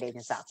real estate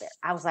agents out there.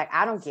 I was like,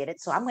 I don't get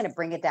it. So I'm going to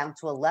bring it down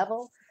to a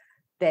level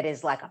that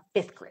is like a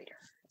fifth grader.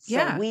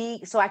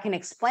 So I can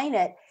explain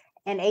it.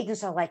 And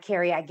agents are like,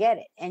 Carrie, I get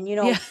it. And,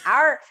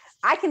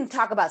 I can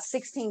talk about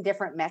 16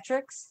 different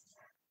metrics,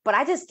 but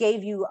I just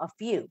gave you a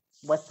few.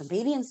 What's the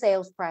median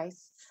sales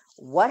price?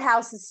 What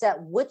house is set?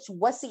 What's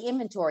the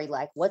inventory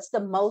like?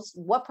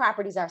 What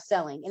properties are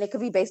selling? And it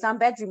could be based on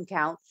bedroom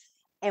count.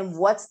 And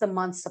what's the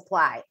month's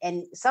supply?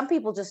 And some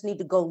people just need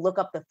to go look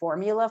up the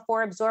formula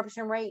for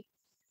absorption rate.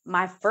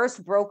 My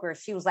first broker,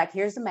 she was like,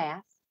 here's the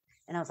math.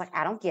 And I was like,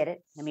 I don't get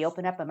it. Let me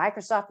open up a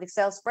Microsoft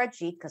Excel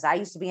spreadsheet, because I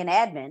used to be an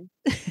admin.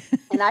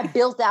 And I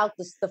built out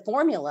the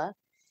formula.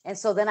 And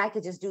so then I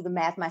could just do the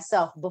math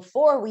myself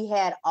before we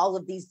had all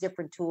of these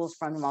different tools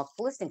from the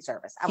multiple listing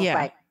service. I was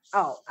like,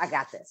 oh, I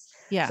got this.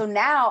 Yeah. So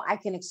now I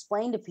can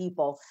explain to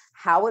people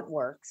how it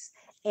works.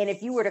 And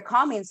if you were to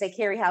call me and say,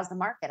 Carrie, how's the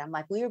market? I'm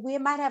like, we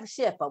might have a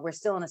shift, but we're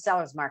still in a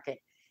seller's market.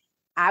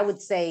 I would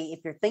say,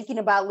 if you're thinking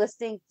about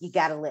listing, you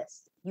got to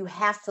list. You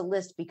have to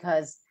list,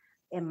 because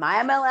in my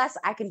MLS,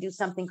 I can do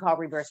something called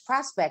reverse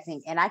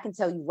prospecting. And I can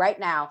tell you right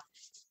now,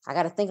 I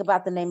got to think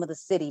about the name of the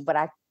city, but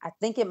I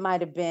think it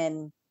might have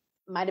been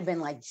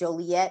like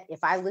Joliet.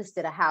 If I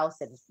listed a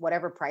house at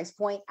whatever price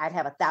point, I'd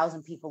have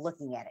 1,000 people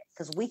looking at it,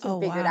 because we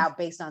can figure it out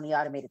based on the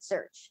automated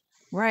search.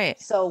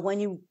 Right. So when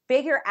you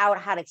figure out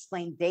how to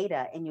explain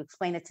data and you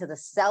explain it to the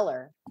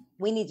seller,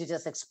 we need to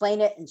just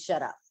explain it and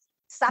shut up.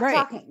 Stop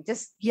talking.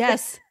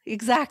 Yes,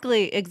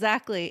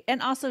 exactly.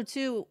 And also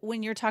too,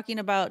 when you're talking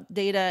about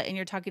data and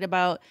you're talking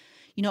about,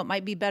 it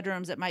might be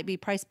bedrooms, it might be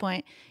price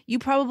point, you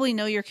probably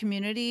know your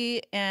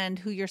community and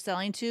who you're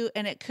selling to.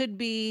 And it could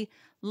be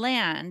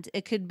land,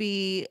 it could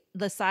be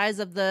the size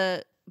of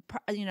the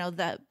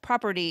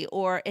property,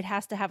 or it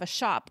has to have a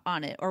shop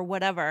on it or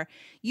whatever.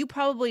 You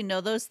probably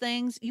know those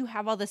things. You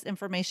have all this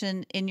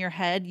information in your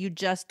head. You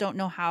just don't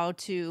know how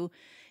to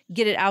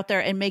get it out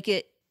there and make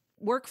it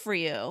work for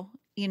you,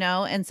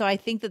 And so I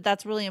think that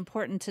that's really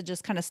important, to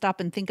just kind of stop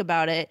and think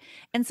about it.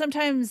 And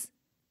sometimes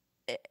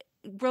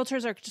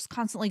realtors are just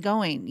constantly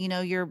going,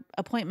 your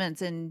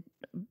appointments and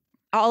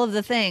all of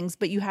the things,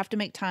 but you have to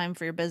make time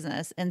for your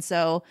business. And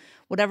so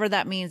whatever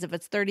that means, if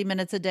it's 30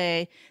 minutes a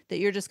day that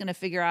you're just going to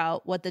figure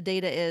out what the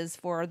data is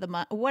for the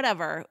month,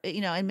 whatever,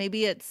 and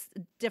maybe it's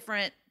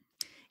different.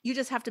 You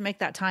just have to make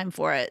that time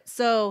for it.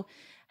 So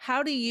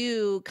how do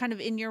you kind of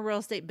in your real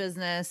estate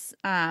business,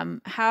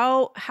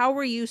 how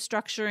were you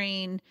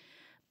structuring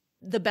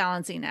the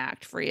balancing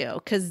act for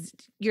you? Because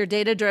you're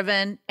data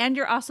driven and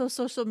you're also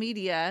social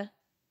media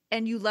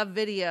and you love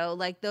video.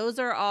 Like those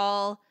are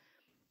all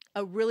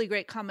a really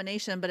great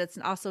combination, but it's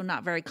also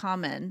not very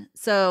common.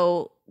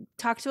 So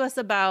talk to us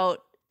about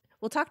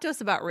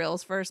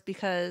Reels first,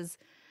 because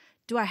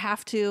do I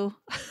have to?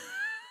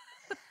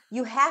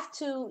 You have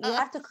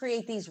to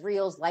create these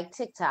reels like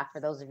TikTok, for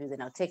those of you that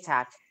know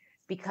TikTok,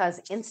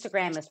 because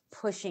Instagram is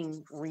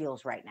pushing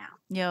reels right now.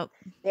 Yep.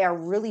 They are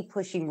really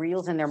pushing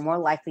reels and they're more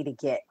likely to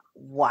get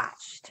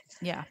watched.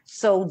 Yeah.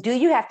 So do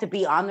you have to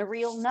be on the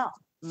reel? No.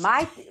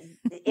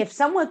 If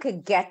someone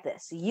could get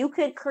this, you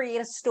could create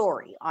a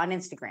story on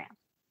Instagram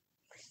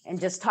and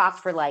just talk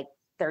for like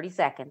 30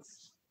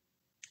 seconds.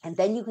 And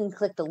then you can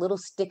click the little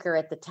sticker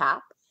at the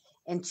top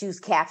and choose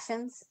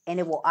captions, and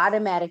it will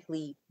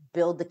automatically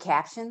build the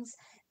captions.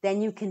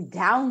 Then you can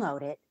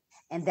download it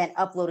and then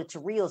upload it to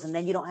Reels. And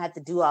then you don't have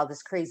to do all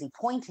this crazy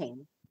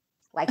pointing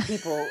like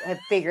people have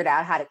figured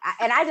out how to.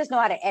 And I just know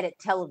how to edit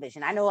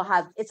television. I know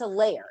how it's a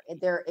layer.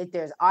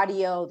 There's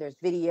audio, there's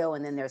video,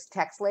 and then there's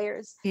text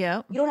layers.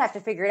 Yeah. You don't have to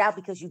figure it out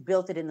because you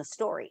built it in the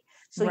story.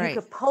 So Right. you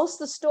could post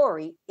the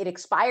story, it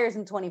expires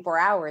in 24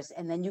 hours,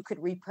 and then you could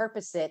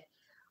repurpose it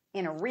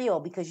in a reel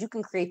because you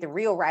can create the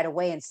reel right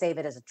away and save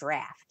it as a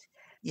draft.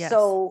 Yes.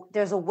 So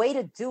there's a way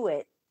to do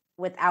it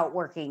without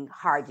working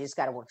hard. You just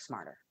got to work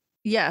smarter.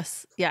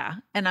 Yes. Yeah.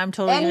 And I'm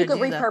totally. And you could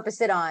repurpose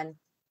it on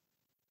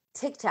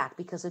TikTok,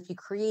 because if you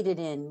create it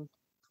in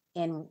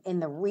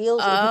the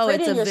reels, if you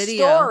create it in your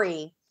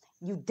story,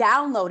 you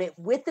download it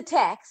with the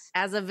text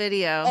as a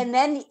video, and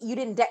then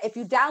if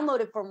you download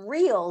it from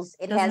Reels,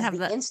 it has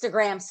the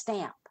Instagram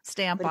stamp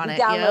but on it. If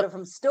you download it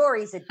from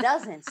Stories, it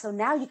doesn't. So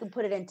now you can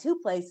put it in two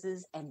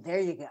places, and there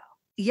you go.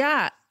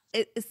 Yeah.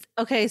 It's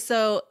okay.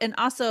 So, and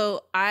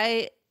also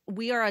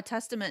we are a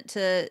testament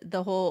to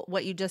the whole,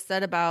 what you just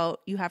said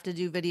about you have to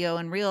do video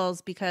and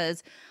Reels,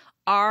 because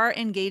our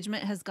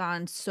engagement has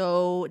gone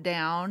so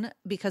down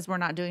because we're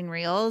not doing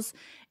Reels.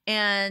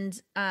 And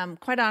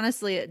quite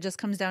honestly, it just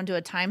comes down to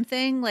a time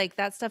thing. Like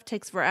that stuff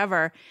takes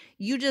forever.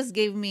 You just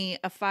gave me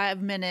a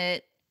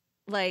 5-minute,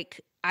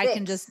 like I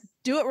can just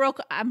do it real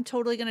quick. I'm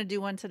totally going to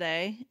do one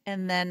today,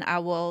 and then I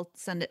will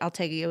send it. I'll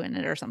tag you in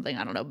it or something.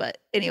 I don't know. But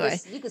anyway,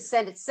 you could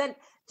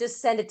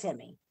just send it to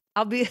me.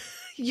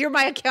 You're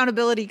my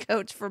accountability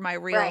coach for my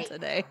reel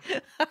today.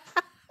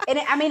 And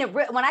I mean,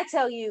 when I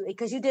tell you,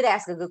 because you did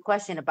ask a good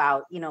question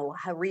about,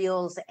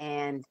 Reels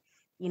and,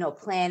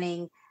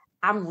 planning,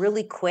 I'm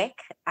really quick.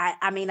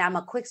 I mean, I'm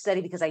a quick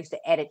study because I used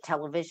to edit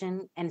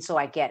television. And so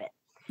I get it.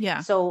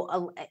 Yeah.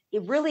 So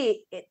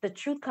the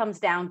truth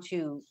comes down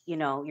to,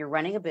 you're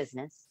running a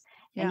business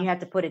and you have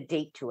to put a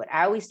date to it.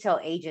 I always tell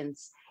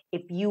agents,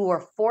 if you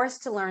are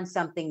forced to learn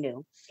something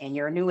new and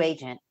you're a new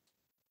agent,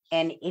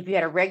 and if you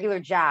had a regular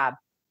job,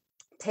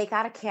 take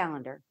out a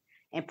calendar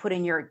and put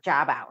in your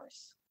job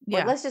hours.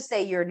 Yeah. Or let's just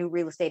say you're a new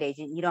real estate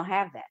agent. You don't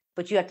have that,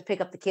 but you have to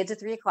pick up the kids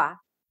at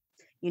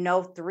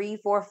 3:00. 3,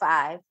 4,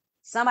 5.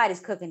 Somebody's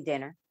cooking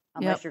dinner,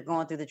 unless you're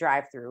going through the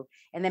drive-through.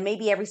 And then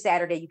maybe every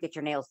Saturday you get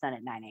your nails done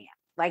at 9 a.m.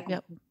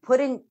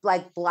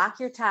 Like block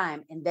your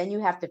time. And then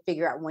you have to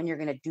figure out when you're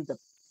going to do the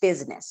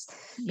business.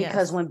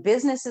 Because when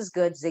business is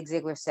good, Zig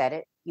Ziglar said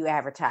it, you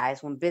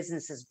advertise. When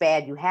business is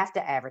bad, you have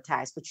to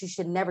advertise, but you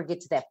should never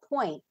get to that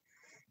point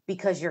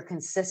because you're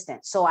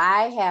consistent. So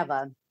I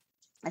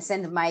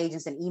send my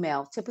agents an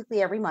email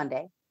typically every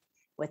Monday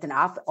with an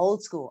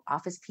old school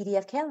office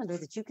PDF calendar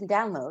that you can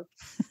download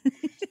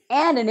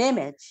and an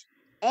image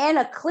and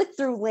a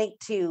click-through link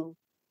to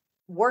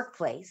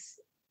Workplace.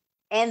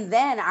 And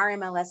then our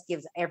MLS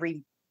gives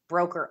every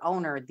broker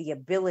owner the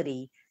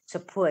ability to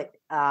put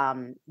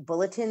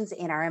bulletins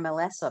in our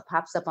MLS. So it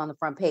pops up on the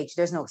front page.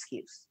 There's no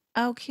excuse.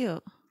 Oh,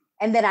 cute.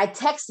 And then I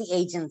text the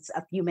agents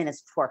a few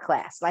minutes before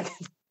class.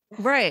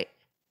 Right.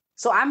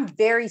 So I'm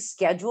very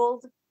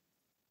scheduled.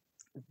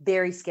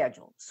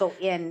 So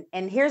and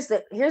here's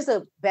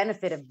the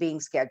benefit of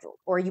being scheduled,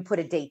 or you put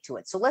a date to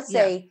it. So let's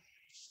say,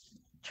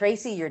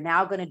 Tracy, you're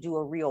now going to do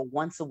a reel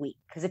once a week.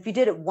 Because if you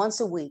did it once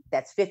a week,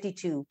 that's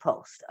 52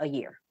 posts a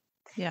year.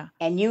 Yeah.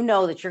 And you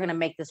know that you're going to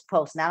make this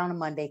post not on a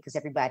Monday because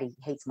everybody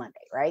hates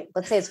Monday, right?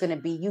 Let's say it's going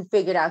to be, you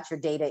figured out your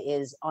data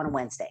is on a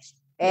Wednesday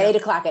at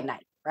 8:00 at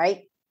night,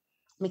 right?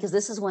 Because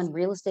this is when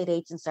real estate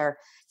agents are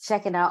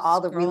checking out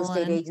all the real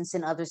estate agents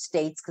in other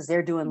states because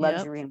they're doing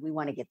luxury and we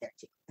want to get there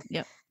too.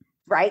 Yep.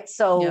 Right.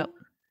 So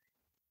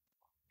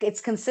it's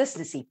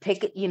consistency.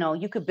 Pick it,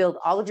 you could build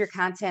all of your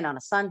content on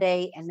a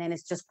Sunday and then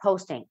it's just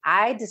posting.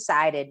 I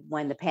decided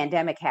when the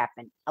pandemic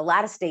happened, a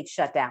lot of states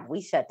shut down.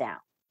 We shut down.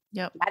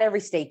 Yep. Not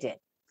every state did.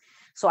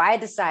 So I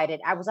decided,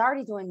 I was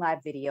already doing live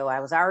video. I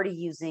was already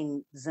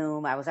using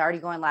Zoom. I was already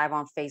going live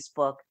on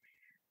Facebook.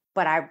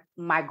 But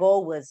my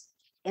goal was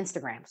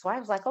Instagram. So I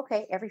was like,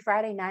 okay, every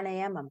Friday, 9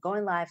 a.m., I'm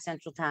going live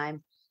Central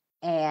Time.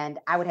 And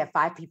I would have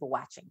 5 people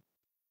watching.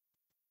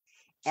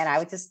 And I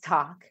would just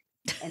talk.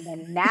 And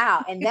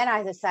then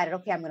I decided,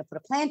 okay, I'm going to put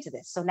a plan to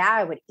this. So now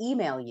I would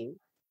email you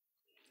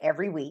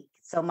every week.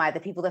 So the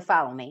people that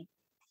follow me.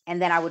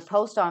 And then I would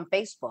post on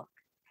Facebook.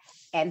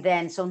 And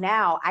then, so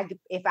now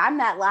if I'm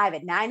not live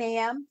at 9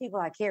 a.m., people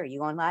are like, Carrie, you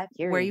going live?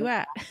 Carrie, Where you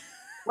at?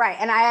 Right.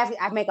 And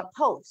I make a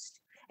post.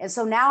 And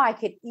so now I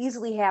could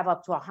easily have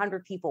up to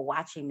 100 people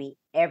watching me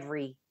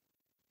every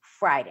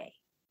Friday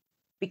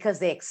because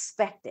they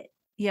expect it.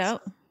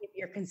 Yep. So if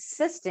you're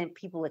consistent,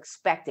 people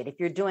expect it. If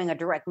you're doing a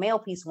direct mail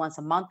piece once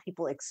a month,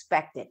 people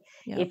expect it.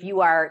 Yep.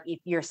 If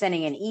you're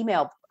sending an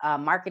email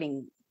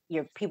marketing,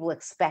 people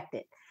expect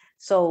it.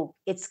 So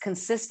it's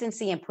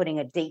consistency and putting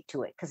a date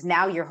to it. Because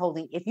now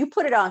if you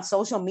put it on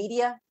social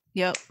media,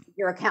 yep,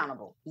 you're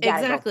accountable. You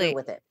got to go through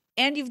with it.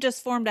 And you've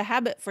just formed a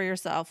habit for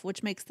yourself,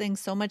 which makes things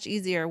so much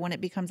easier when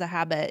it becomes a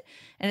habit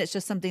and it's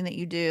just something that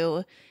you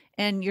do.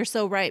 And you're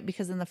so right,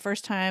 because in the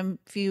first time,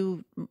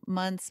 few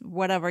months,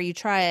 whatever, you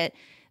try it,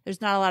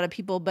 there's not a lot of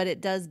people, but it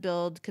does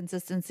build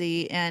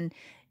consistency. And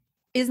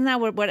isn't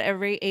that what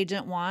every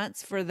agent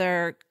wants for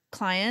their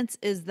clients,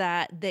 is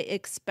that they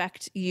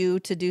expect you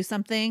to do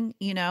something,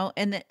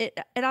 and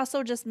it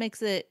also just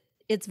makes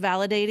it's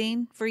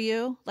validating for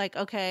you. Like,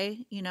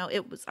 okay,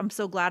 I'm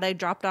so glad I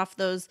dropped off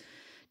those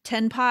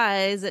 10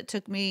 pies. It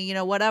took me,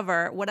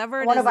 whatever.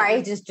 One of our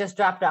agents just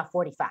dropped off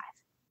 45.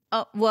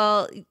 Oh,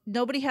 well,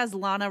 nobody has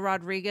Lana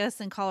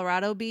Rodriguez in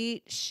Colorado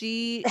beat.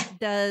 She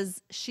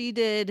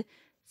did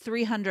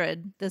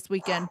 300 this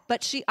weekend,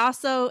 but she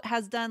also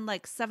has done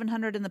like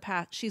 700 in the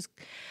past.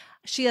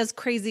 She has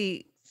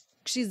crazy.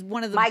 She's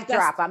one of the mic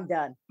drop. I'm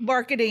done.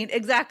 Marketing.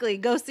 Exactly.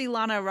 Go see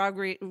Lana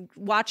Rodriguez.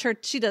 Watch her.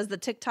 She does the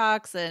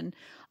TikToks and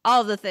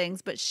all of the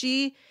things, but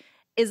she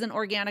is an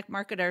organic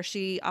marketer.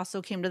 She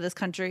also came to this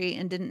country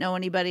and didn't know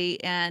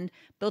anybody and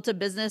built a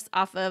business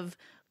off of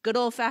good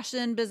old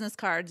fashioned business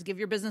cards. Give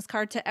your business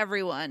card to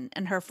everyone.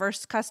 And her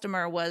first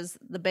customer was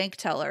the bank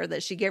teller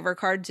that she gave her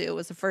card to. It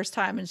was the first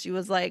time. And she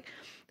was like,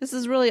 this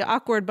is really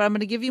awkward, but I'm going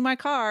to give you my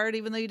card,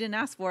 even though you didn't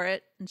ask for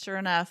it. And sure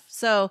enough.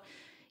 So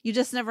you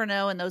just never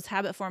know in those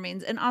habit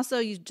formings. And also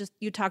you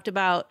talked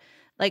about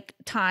like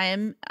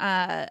time.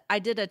 I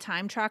did a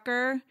time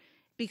tracker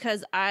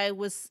because I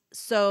was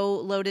so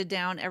loaded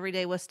down every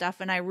day with stuff.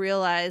 And I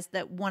realized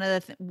that one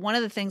of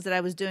the things that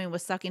I was doing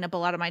was sucking up a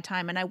lot of my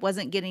time, and I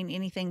wasn't getting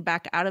anything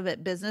back out of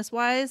it business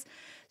wise.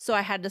 So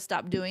I had to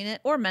stop doing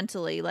it, or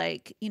mentally,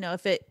 like,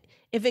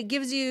 if it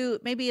gives you,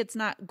 maybe it's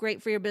not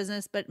great for your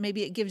business, but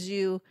maybe it gives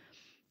you,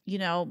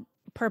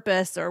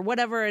 purpose or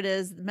whatever it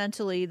is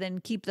mentally, then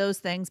keep those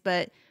things.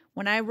 But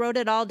when I wrote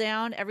it all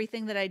down,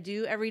 everything that I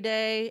do every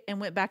day, and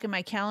went back in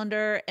my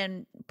calendar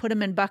and put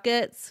them in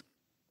buckets,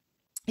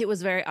 it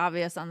was very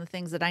obvious on the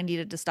things that I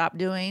needed to stop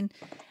doing.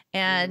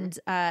 And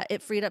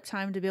it freed up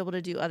time to be able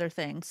to do other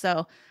things.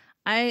 So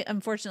I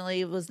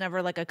unfortunately was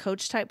never like a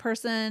coach type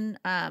person.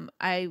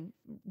 I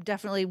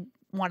definitely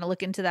want to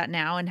look into that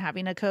now, and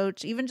having a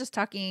coach, even just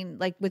talking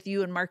like with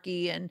you and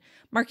Marky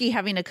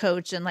having a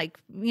coach, and like,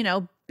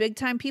 big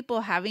time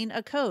people having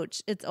a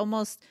coach. It's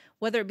almost,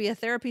 whether it be a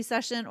therapy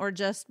session or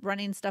just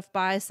running stuff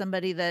by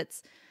somebody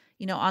that's,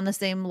 on the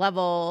same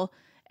level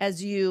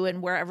as you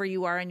and wherever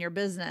you are in your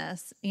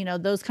business,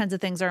 those kinds of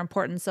things are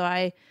important. So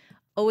I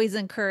always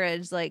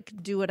encourage, like,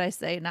 do what I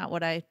say, not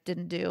what I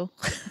didn't do.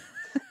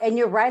 And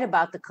you're right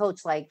about the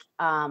coach, like,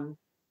 or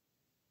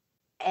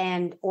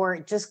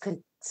just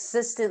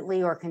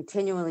consistently or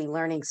continually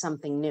learning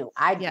something new.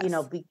 I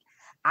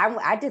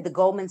did the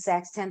Goldman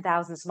Sachs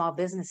 10,000 small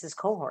businesses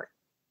cohort.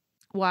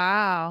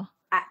 Wow.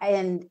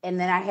 And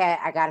then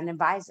I got an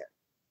advisor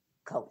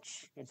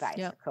coach.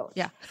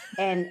 Yeah.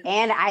 And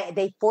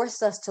they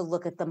forced us to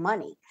look at the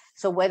money.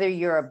 So whether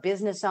you're a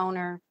business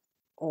owner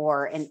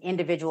or an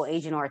individual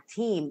agent or a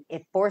team,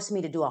 it forced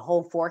me to do a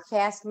whole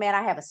forecast. Man,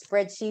 I have a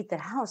spreadsheet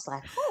that I was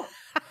like, oh,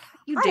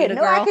 I didn't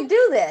know I could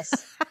do this.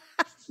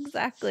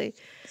 Exactly.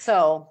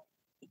 So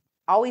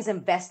always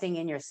investing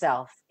in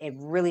yourself, it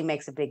really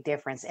makes a big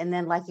difference. And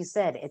then, like you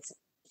said, it's,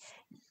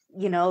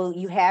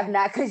 you have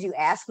not because you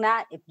ask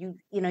not. If you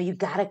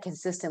got to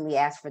consistently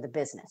ask for the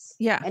business.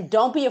 Yeah. And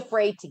don't be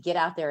afraid to get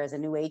out there as a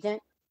new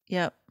agent.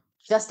 Yep.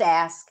 Just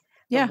ask.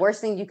 Yeah. The worst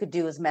thing you could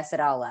do is mess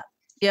it all up.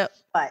 Yep.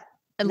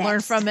 And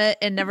learn from it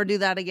and never do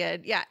that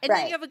again. Yeah. And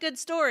then you have a good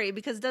story,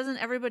 because doesn't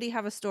everybody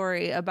have a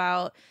story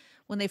about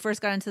when they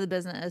first got into the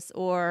business,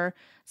 or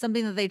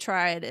something that they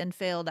tried and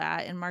failed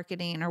at in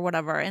marketing or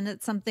whatever? And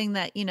it's something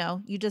that,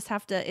 you just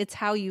have to, it's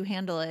how you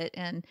handle it.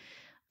 And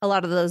a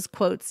lot of those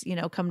quotes,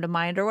 come to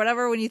mind or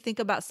whatever when you think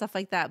about stuff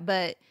like that.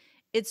 But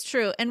it's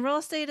true. And real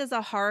estate is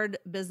a hard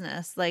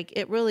business. Like,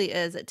 it really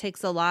is. It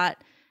takes a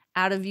lot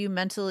out of you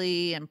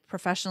mentally and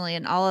professionally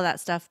and all of that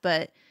stuff.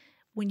 But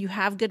when you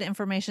have good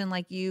information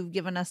like you've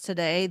given us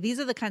today, these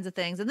are the kinds of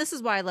things. And this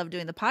is why I love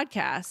doing the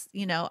podcast.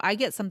 I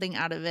get something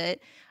out of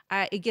it.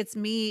 It gets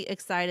me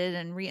excited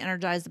and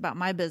re-energized about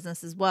my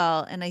business as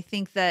well. And I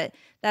think that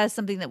is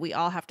something that we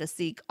all have to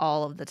seek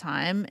all of the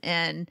time.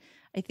 And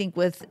I think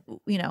with,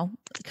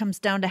 it comes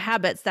down to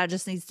habits. That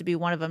just needs to be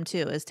one of them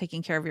too, is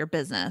taking care of your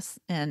business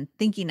and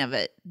thinking of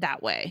it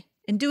that way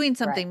and doing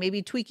something,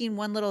 maybe tweaking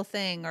one little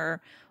thing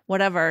or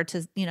whatever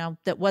to,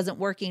 that wasn't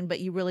working, but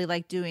you really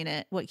like doing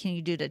it. What can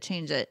you do to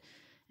change it?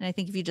 And I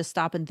think if you just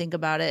stop and think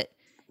about it,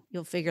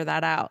 you'll figure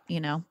that out,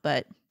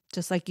 but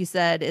just like you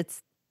said,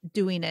 it's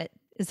doing it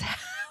is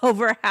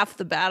over half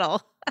the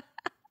battle.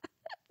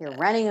 You're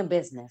running a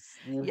business.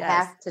 You Yes.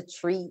 have to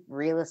treat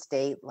real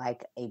estate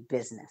like a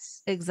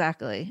business.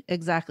 Exactly.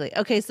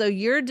 Okay. So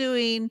you're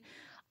doing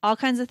all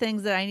kinds of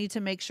things that I need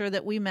to make sure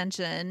that we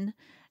mention.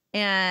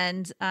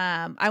 And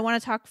I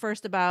want to talk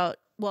first about,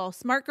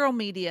 Smart Girl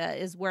Media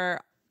is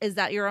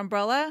that your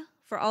umbrella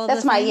for all of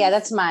That's the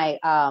things?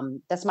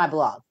 that's my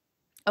blog.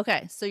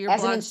 Okay. So you're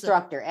as an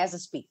instructor, as a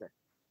speaker.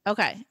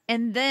 Okay.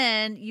 And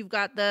then you've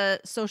got the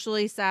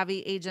Socially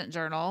Savvy Agent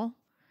Journal.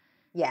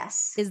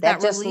 Yes. Is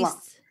that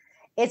released?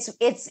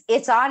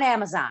 It's on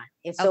Amazon.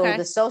 So Okay.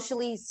 the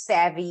Socially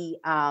Savvy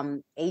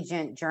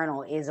Agent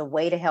Journal is a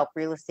way to help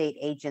real estate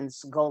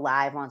agents go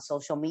live on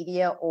social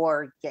media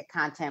or get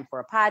content for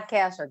a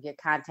podcast or get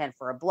content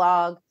for a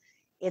blog.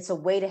 It's a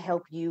way to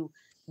help you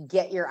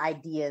get your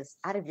ideas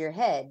out of your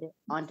head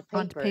onto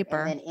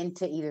paper. And then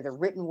into either the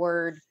written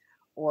word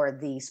or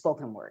the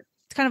spoken word.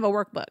 It's kind of a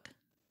workbook.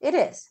 It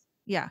is.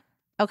 Yeah.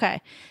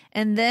 Okay.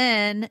 And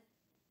then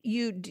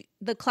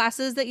the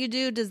classes that you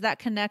do, does that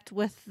connect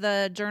with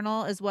the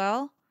journal as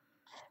well?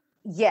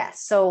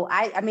 Yes. So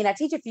I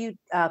teach a few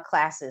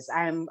classes.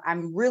 I'm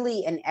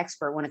really an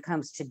expert when it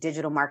comes to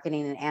digital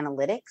marketing and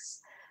analytics.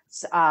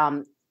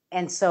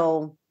 And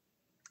so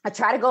I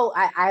try to go,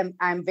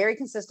 I'm very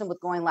consistent with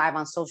going live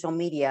on social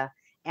media.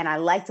 And I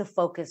like to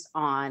focus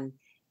on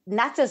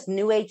not just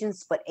new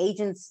agents, but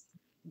agents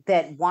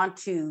that want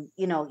to,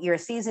 you're a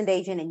seasoned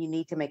agent and you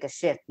need to make a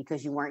shift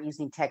because you weren't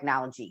using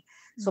technology.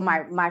 So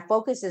my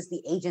focus is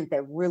the agent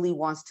that really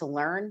wants to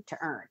learn to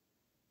earn.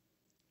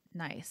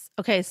 Nice.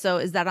 Okay. So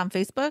is that on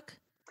Facebook?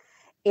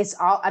 It's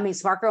all,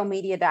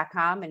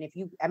 smartgirlmedia.com.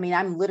 And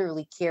I'm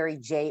literally Carrie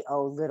J.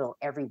 O. Little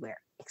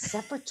everywhere,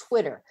 except for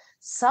Twitter.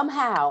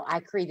 Somehow I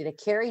created a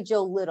Carrie J.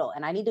 Little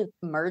and I need to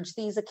merge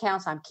these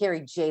accounts. I'm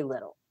Carrie J.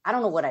 Little. I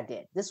don't know what I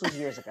did. This was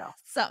years ago.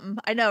 Something.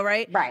 I know,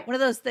 right? Right. One of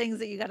those things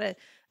that you got to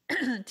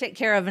take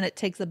care of and it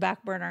takes a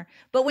back burner.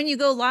 But when you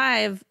go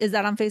live, is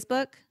that on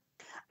Facebook?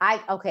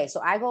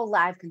 So I go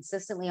live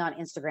consistently on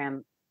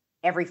Instagram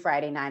every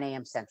Friday, 9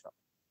 a.m. Central.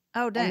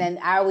 Oh, dang. And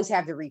then I always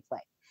have the replay.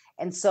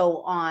 And so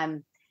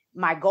on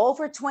my goal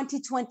for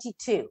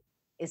 2022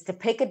 is to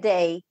pick a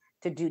day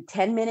to do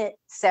 10-minute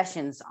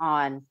sessions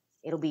on,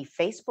 it'll be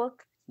Facebook,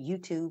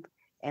 YouTube,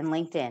 and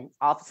LinkedIn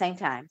all at the same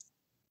time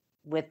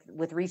with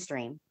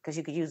Restream, because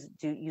you could use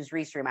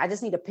Restream. I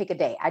just need to pick a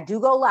day. I do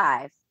go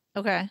live.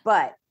 Okay.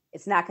 But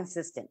it's not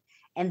consistent.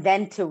 And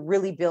then to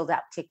really build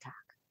out TikTok.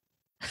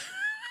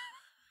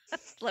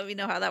 Let me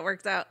know how that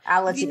works out.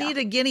 I'll let you know. You need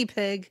a guinea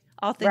pig.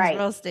 All things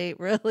real estate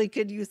really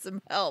could use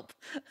some help.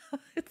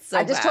 It's so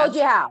I just told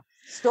you how.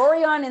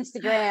 Story on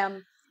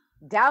Instagram,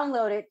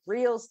 download it,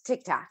 Reels,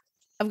 TikTok.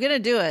 I'm going to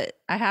do it.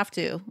 I have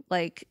to.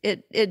 Like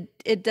it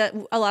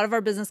a lot of our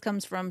business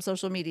comes from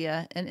social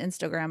media and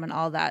Instagram and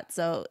all that.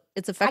 So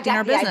it's affecting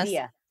our business.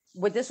 Idea.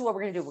 This is what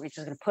we're going to do. We're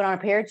just going to put on a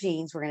pair of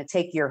jeans. We're going to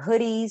take your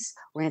hoodies.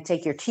 We're going to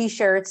take your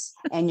t-shirts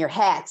and your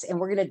hats. And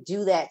we're going to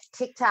do that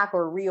TikTok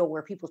or reel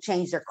where people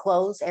change their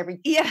clothes every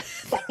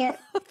second.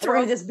 We're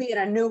going to just be in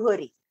a new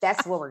hoodie.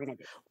 That's what we're going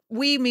to do.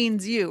 We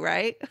means you,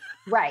 right?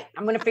 Right.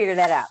 I'm going to figure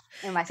that out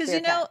in my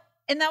spare time.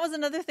 And that was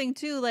another thing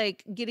too,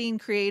 like getting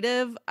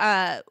creative.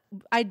 I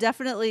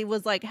definitely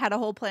was like, had a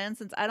whole plan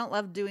since I don't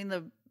love doing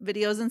the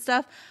videos and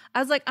stuff. I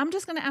was like, I'm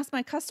just going to ask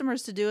my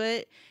customers to do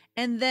it.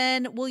 And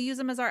then we'll use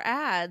them as our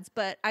ads,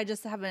 but I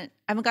just haven't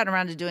gotten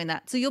around to doing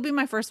that. So you'll be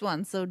my first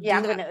one. So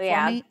yeah, do I'm that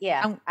gonna, for me.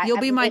 Yeah.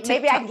 You'll be my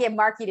maybe I can get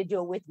Marky to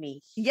do it with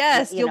me.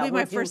 Yes, you'll be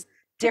my first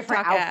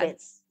different TikTok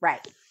outfits. Ad.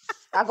 Right.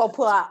 I'll go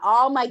pull out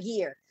all my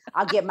gear.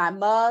 I'll get my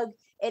mug.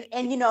 And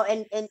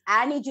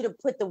I need you to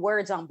put the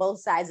words on both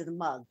sides of the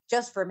mug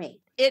just for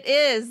me. It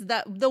is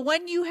the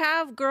one you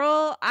have,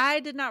 girl. I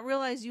did not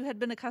realize you had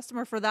been a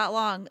customer for that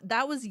long.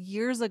 That was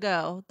years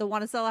ago. The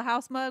want to sell a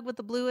house mug with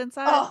the blue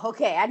inside. Oh,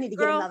 okay. I need to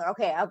get another.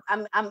 Okay.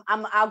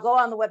 I'll go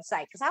on the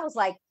website because I was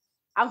like,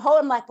 I'm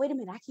like, wait a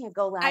minute, I can't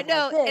go live. I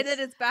know, like this. and then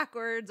it's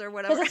backwards or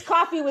whatever. Because it's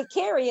coffee with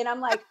Carrie, and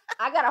I'm like,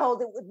 I gotta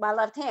hold it with my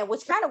left hand,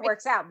 which kind of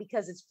works out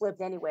because it's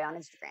flipped anyway on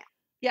Instagram.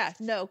 Yeah,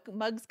 no,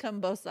 mugs come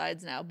both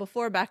sides now.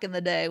 Before, back in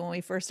the day when we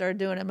first started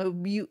doing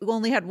them, you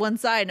only had one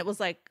side and it was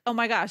like, oh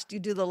my gosh, do you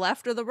do the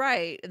left or the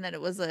right? And then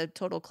it was a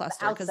total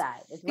cluster.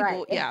 Outside,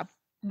 right. Yeah.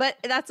 But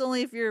that's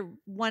only if you're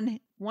one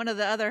of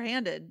the other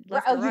handed.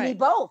 Right. Oh, you need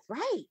both,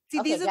 right.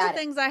 See, these are the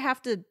things I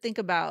have to think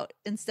about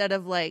instead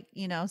of like,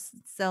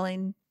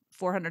 selling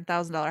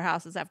 $400,000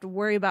 houses. I have to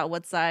worry about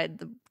what side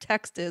the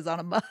text is on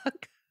a mug.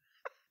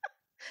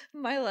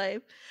 My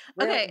life.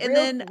 Okay. And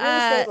then real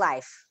estate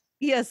life.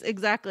 Yes,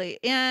 exactly.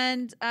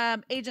 And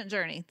agent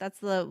journey. That's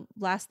the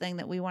last thing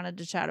that we wanted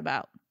to chat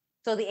about.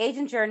 So the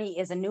Agent Journey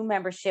is a new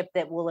membership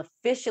that will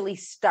officially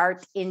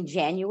start in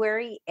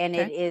January, and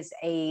it Okay. is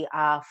a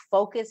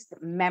focused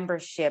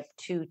membership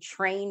to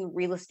train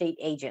real estate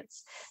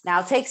agents.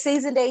 Now, take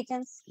seasoned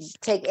agents,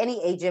 take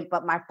any agent,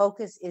 but my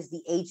focus is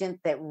the agent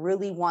that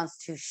really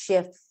wants to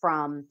shift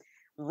from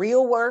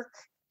real work,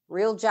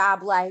 real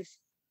job life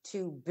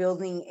to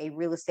building a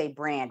real estate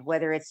brand,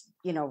 whether it's,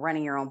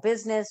 running your own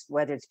business,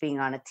 whether it's being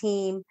on a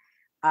team,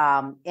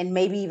 and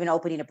maybe even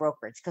opening a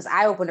brokerage, because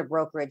I opened a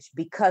brokerage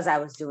because I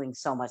was doing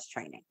so much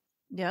training.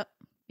 Yep.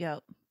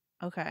 Yep.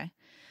 Okay.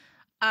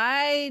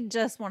 I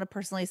just want to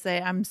personally say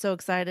I'm so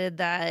excited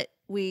that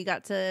we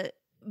got to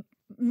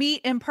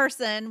meet in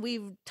person.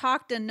 We've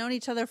talked and known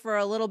each other for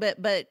a little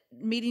bit, but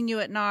meeting you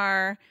at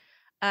NAR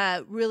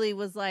really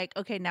was like,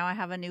 okay, now I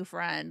have a new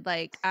friend.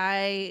 Like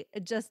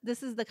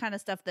this is the kind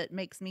of stuff that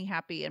makes me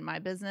happy in my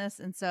business.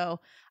 And so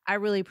I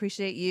really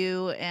appreciate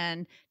you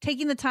and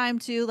taking the time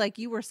to, like,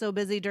 you were so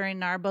busy during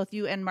NAR, both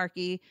you and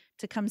Marky,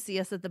 to come see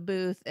us at the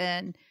booth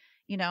and,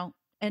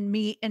 and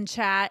meet and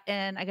chat.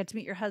 And I got to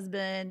meet your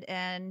husband,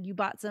 and you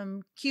bought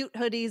some cute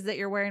hoodies that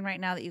you're wearing right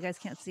now that you guys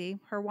can't see.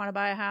 Her Want to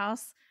Buy a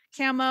House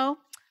camo.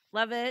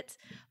 Love it.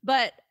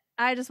 But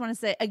I just want to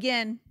say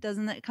again,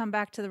 doesn't it come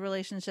back to the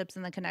relationships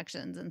and the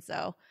connections? And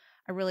so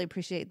I really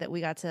appreciate that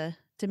we got to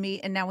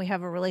meet, and now we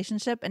have a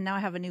relationship, and now I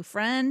have a new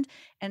friend,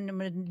 and I'm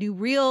going to do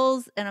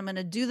reels, and I'm going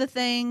to do the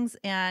things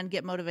and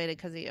get motivated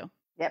because of you.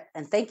 Yep.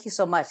 And thank you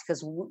so much,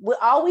 because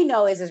all we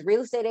know is, as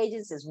real estate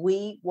agents, is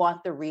we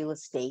want the real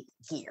estate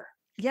gear.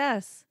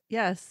 Yes.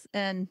 Yes.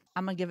 And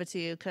I'm going to give it to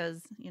you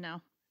because,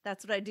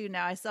 that's what I do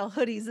now. I sell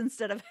hoodies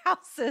instead of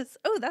houses.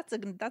 Oh, that's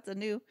a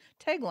new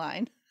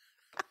tagline.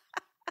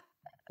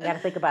 You got to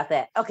think about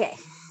that. Okay.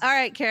 All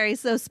right, Carrie.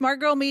 So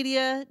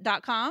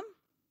smartgirlmedia.com.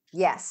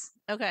 Yes.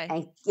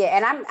 Okay.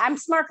 And I'm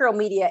Smart Girl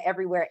Media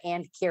everywhere,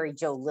 and Carrie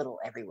Joe Little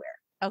everywhere.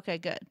 Okay,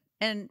 good.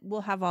 And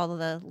we'll have all of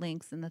the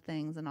links and the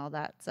things and all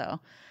that. So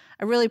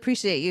I really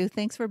appreciate you.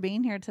 Thanks for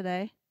being here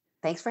today.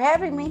 Thanks for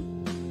having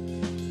me.